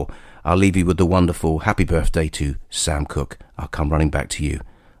 1964. I'll leave you with the wonderful happy birthday to Sam Cooke. I'll come running back to you.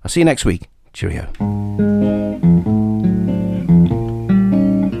 I'll see you next week. Cheerio.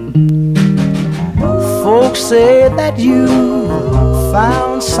 Folks say that you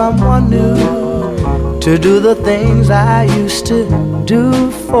found someone new to do the things I used to do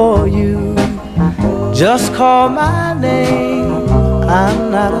for you. Just call my name,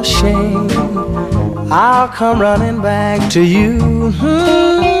 I'm not ashamed. I'll come running back to you.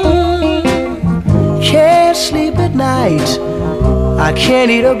 Can't sleep at night, I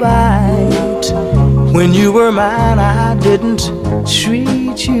can't eat a bite. When you were mine, I didn't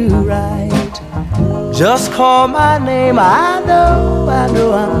treat you right. Just call my name, I know I'm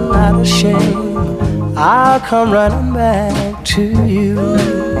not ashamed. I'll come running back to you.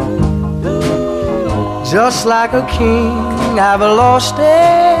 Just like a king, I've lost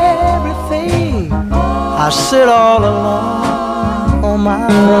everything. I sit all alone on my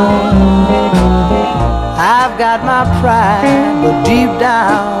throne. I've got my pride, but deep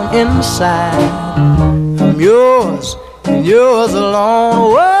down inside, I'm yours and yours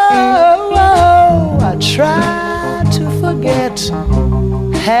alone. Whoa, whoa, I try to forget,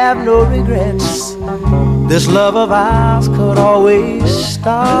 have no regrets. This love of ours could always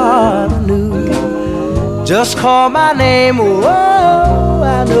start anew. Just call my name, whoa,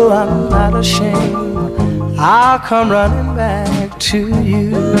 I know I'm not ashamed. I'll come running back to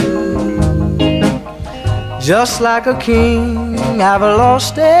you. Just like a king, I've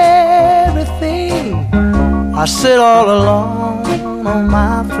lost everything. I sit all alone on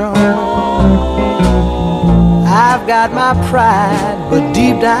my throne. I've got my pride, but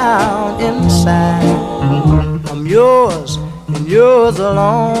deep down inside, I'm yours and yours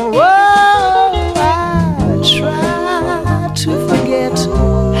alone. Whoa, I try to forget,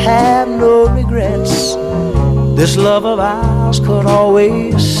 have no regrets. This love of ours could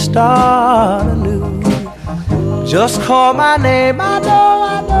always start anew. Just call my name, I know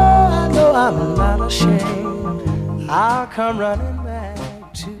I'm not ashamed. I'll come running back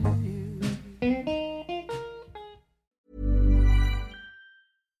to you.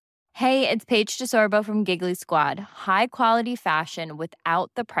 Hey, it's Paige DeSorbo from Giggly Squad. High quality fashion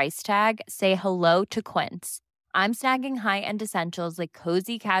without the price tag. Say hello to Quince. I'm snagging high-end essentials like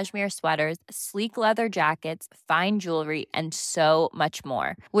cozy cashmere sweaters, sleek leather jackets, fine jewelry, and so much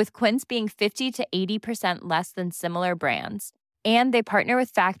more. With Quince being 50 to 80% less than similar brands. And they partner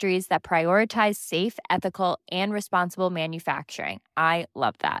with factories that prioritize safe, ethical, and responsible manufacturing. I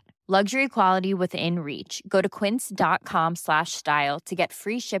love that. Luxury quality within reach. Go to quince.com/style to get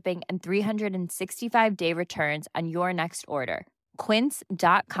free shipping and 365-day returns on your next order.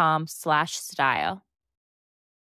 Quince.com/style.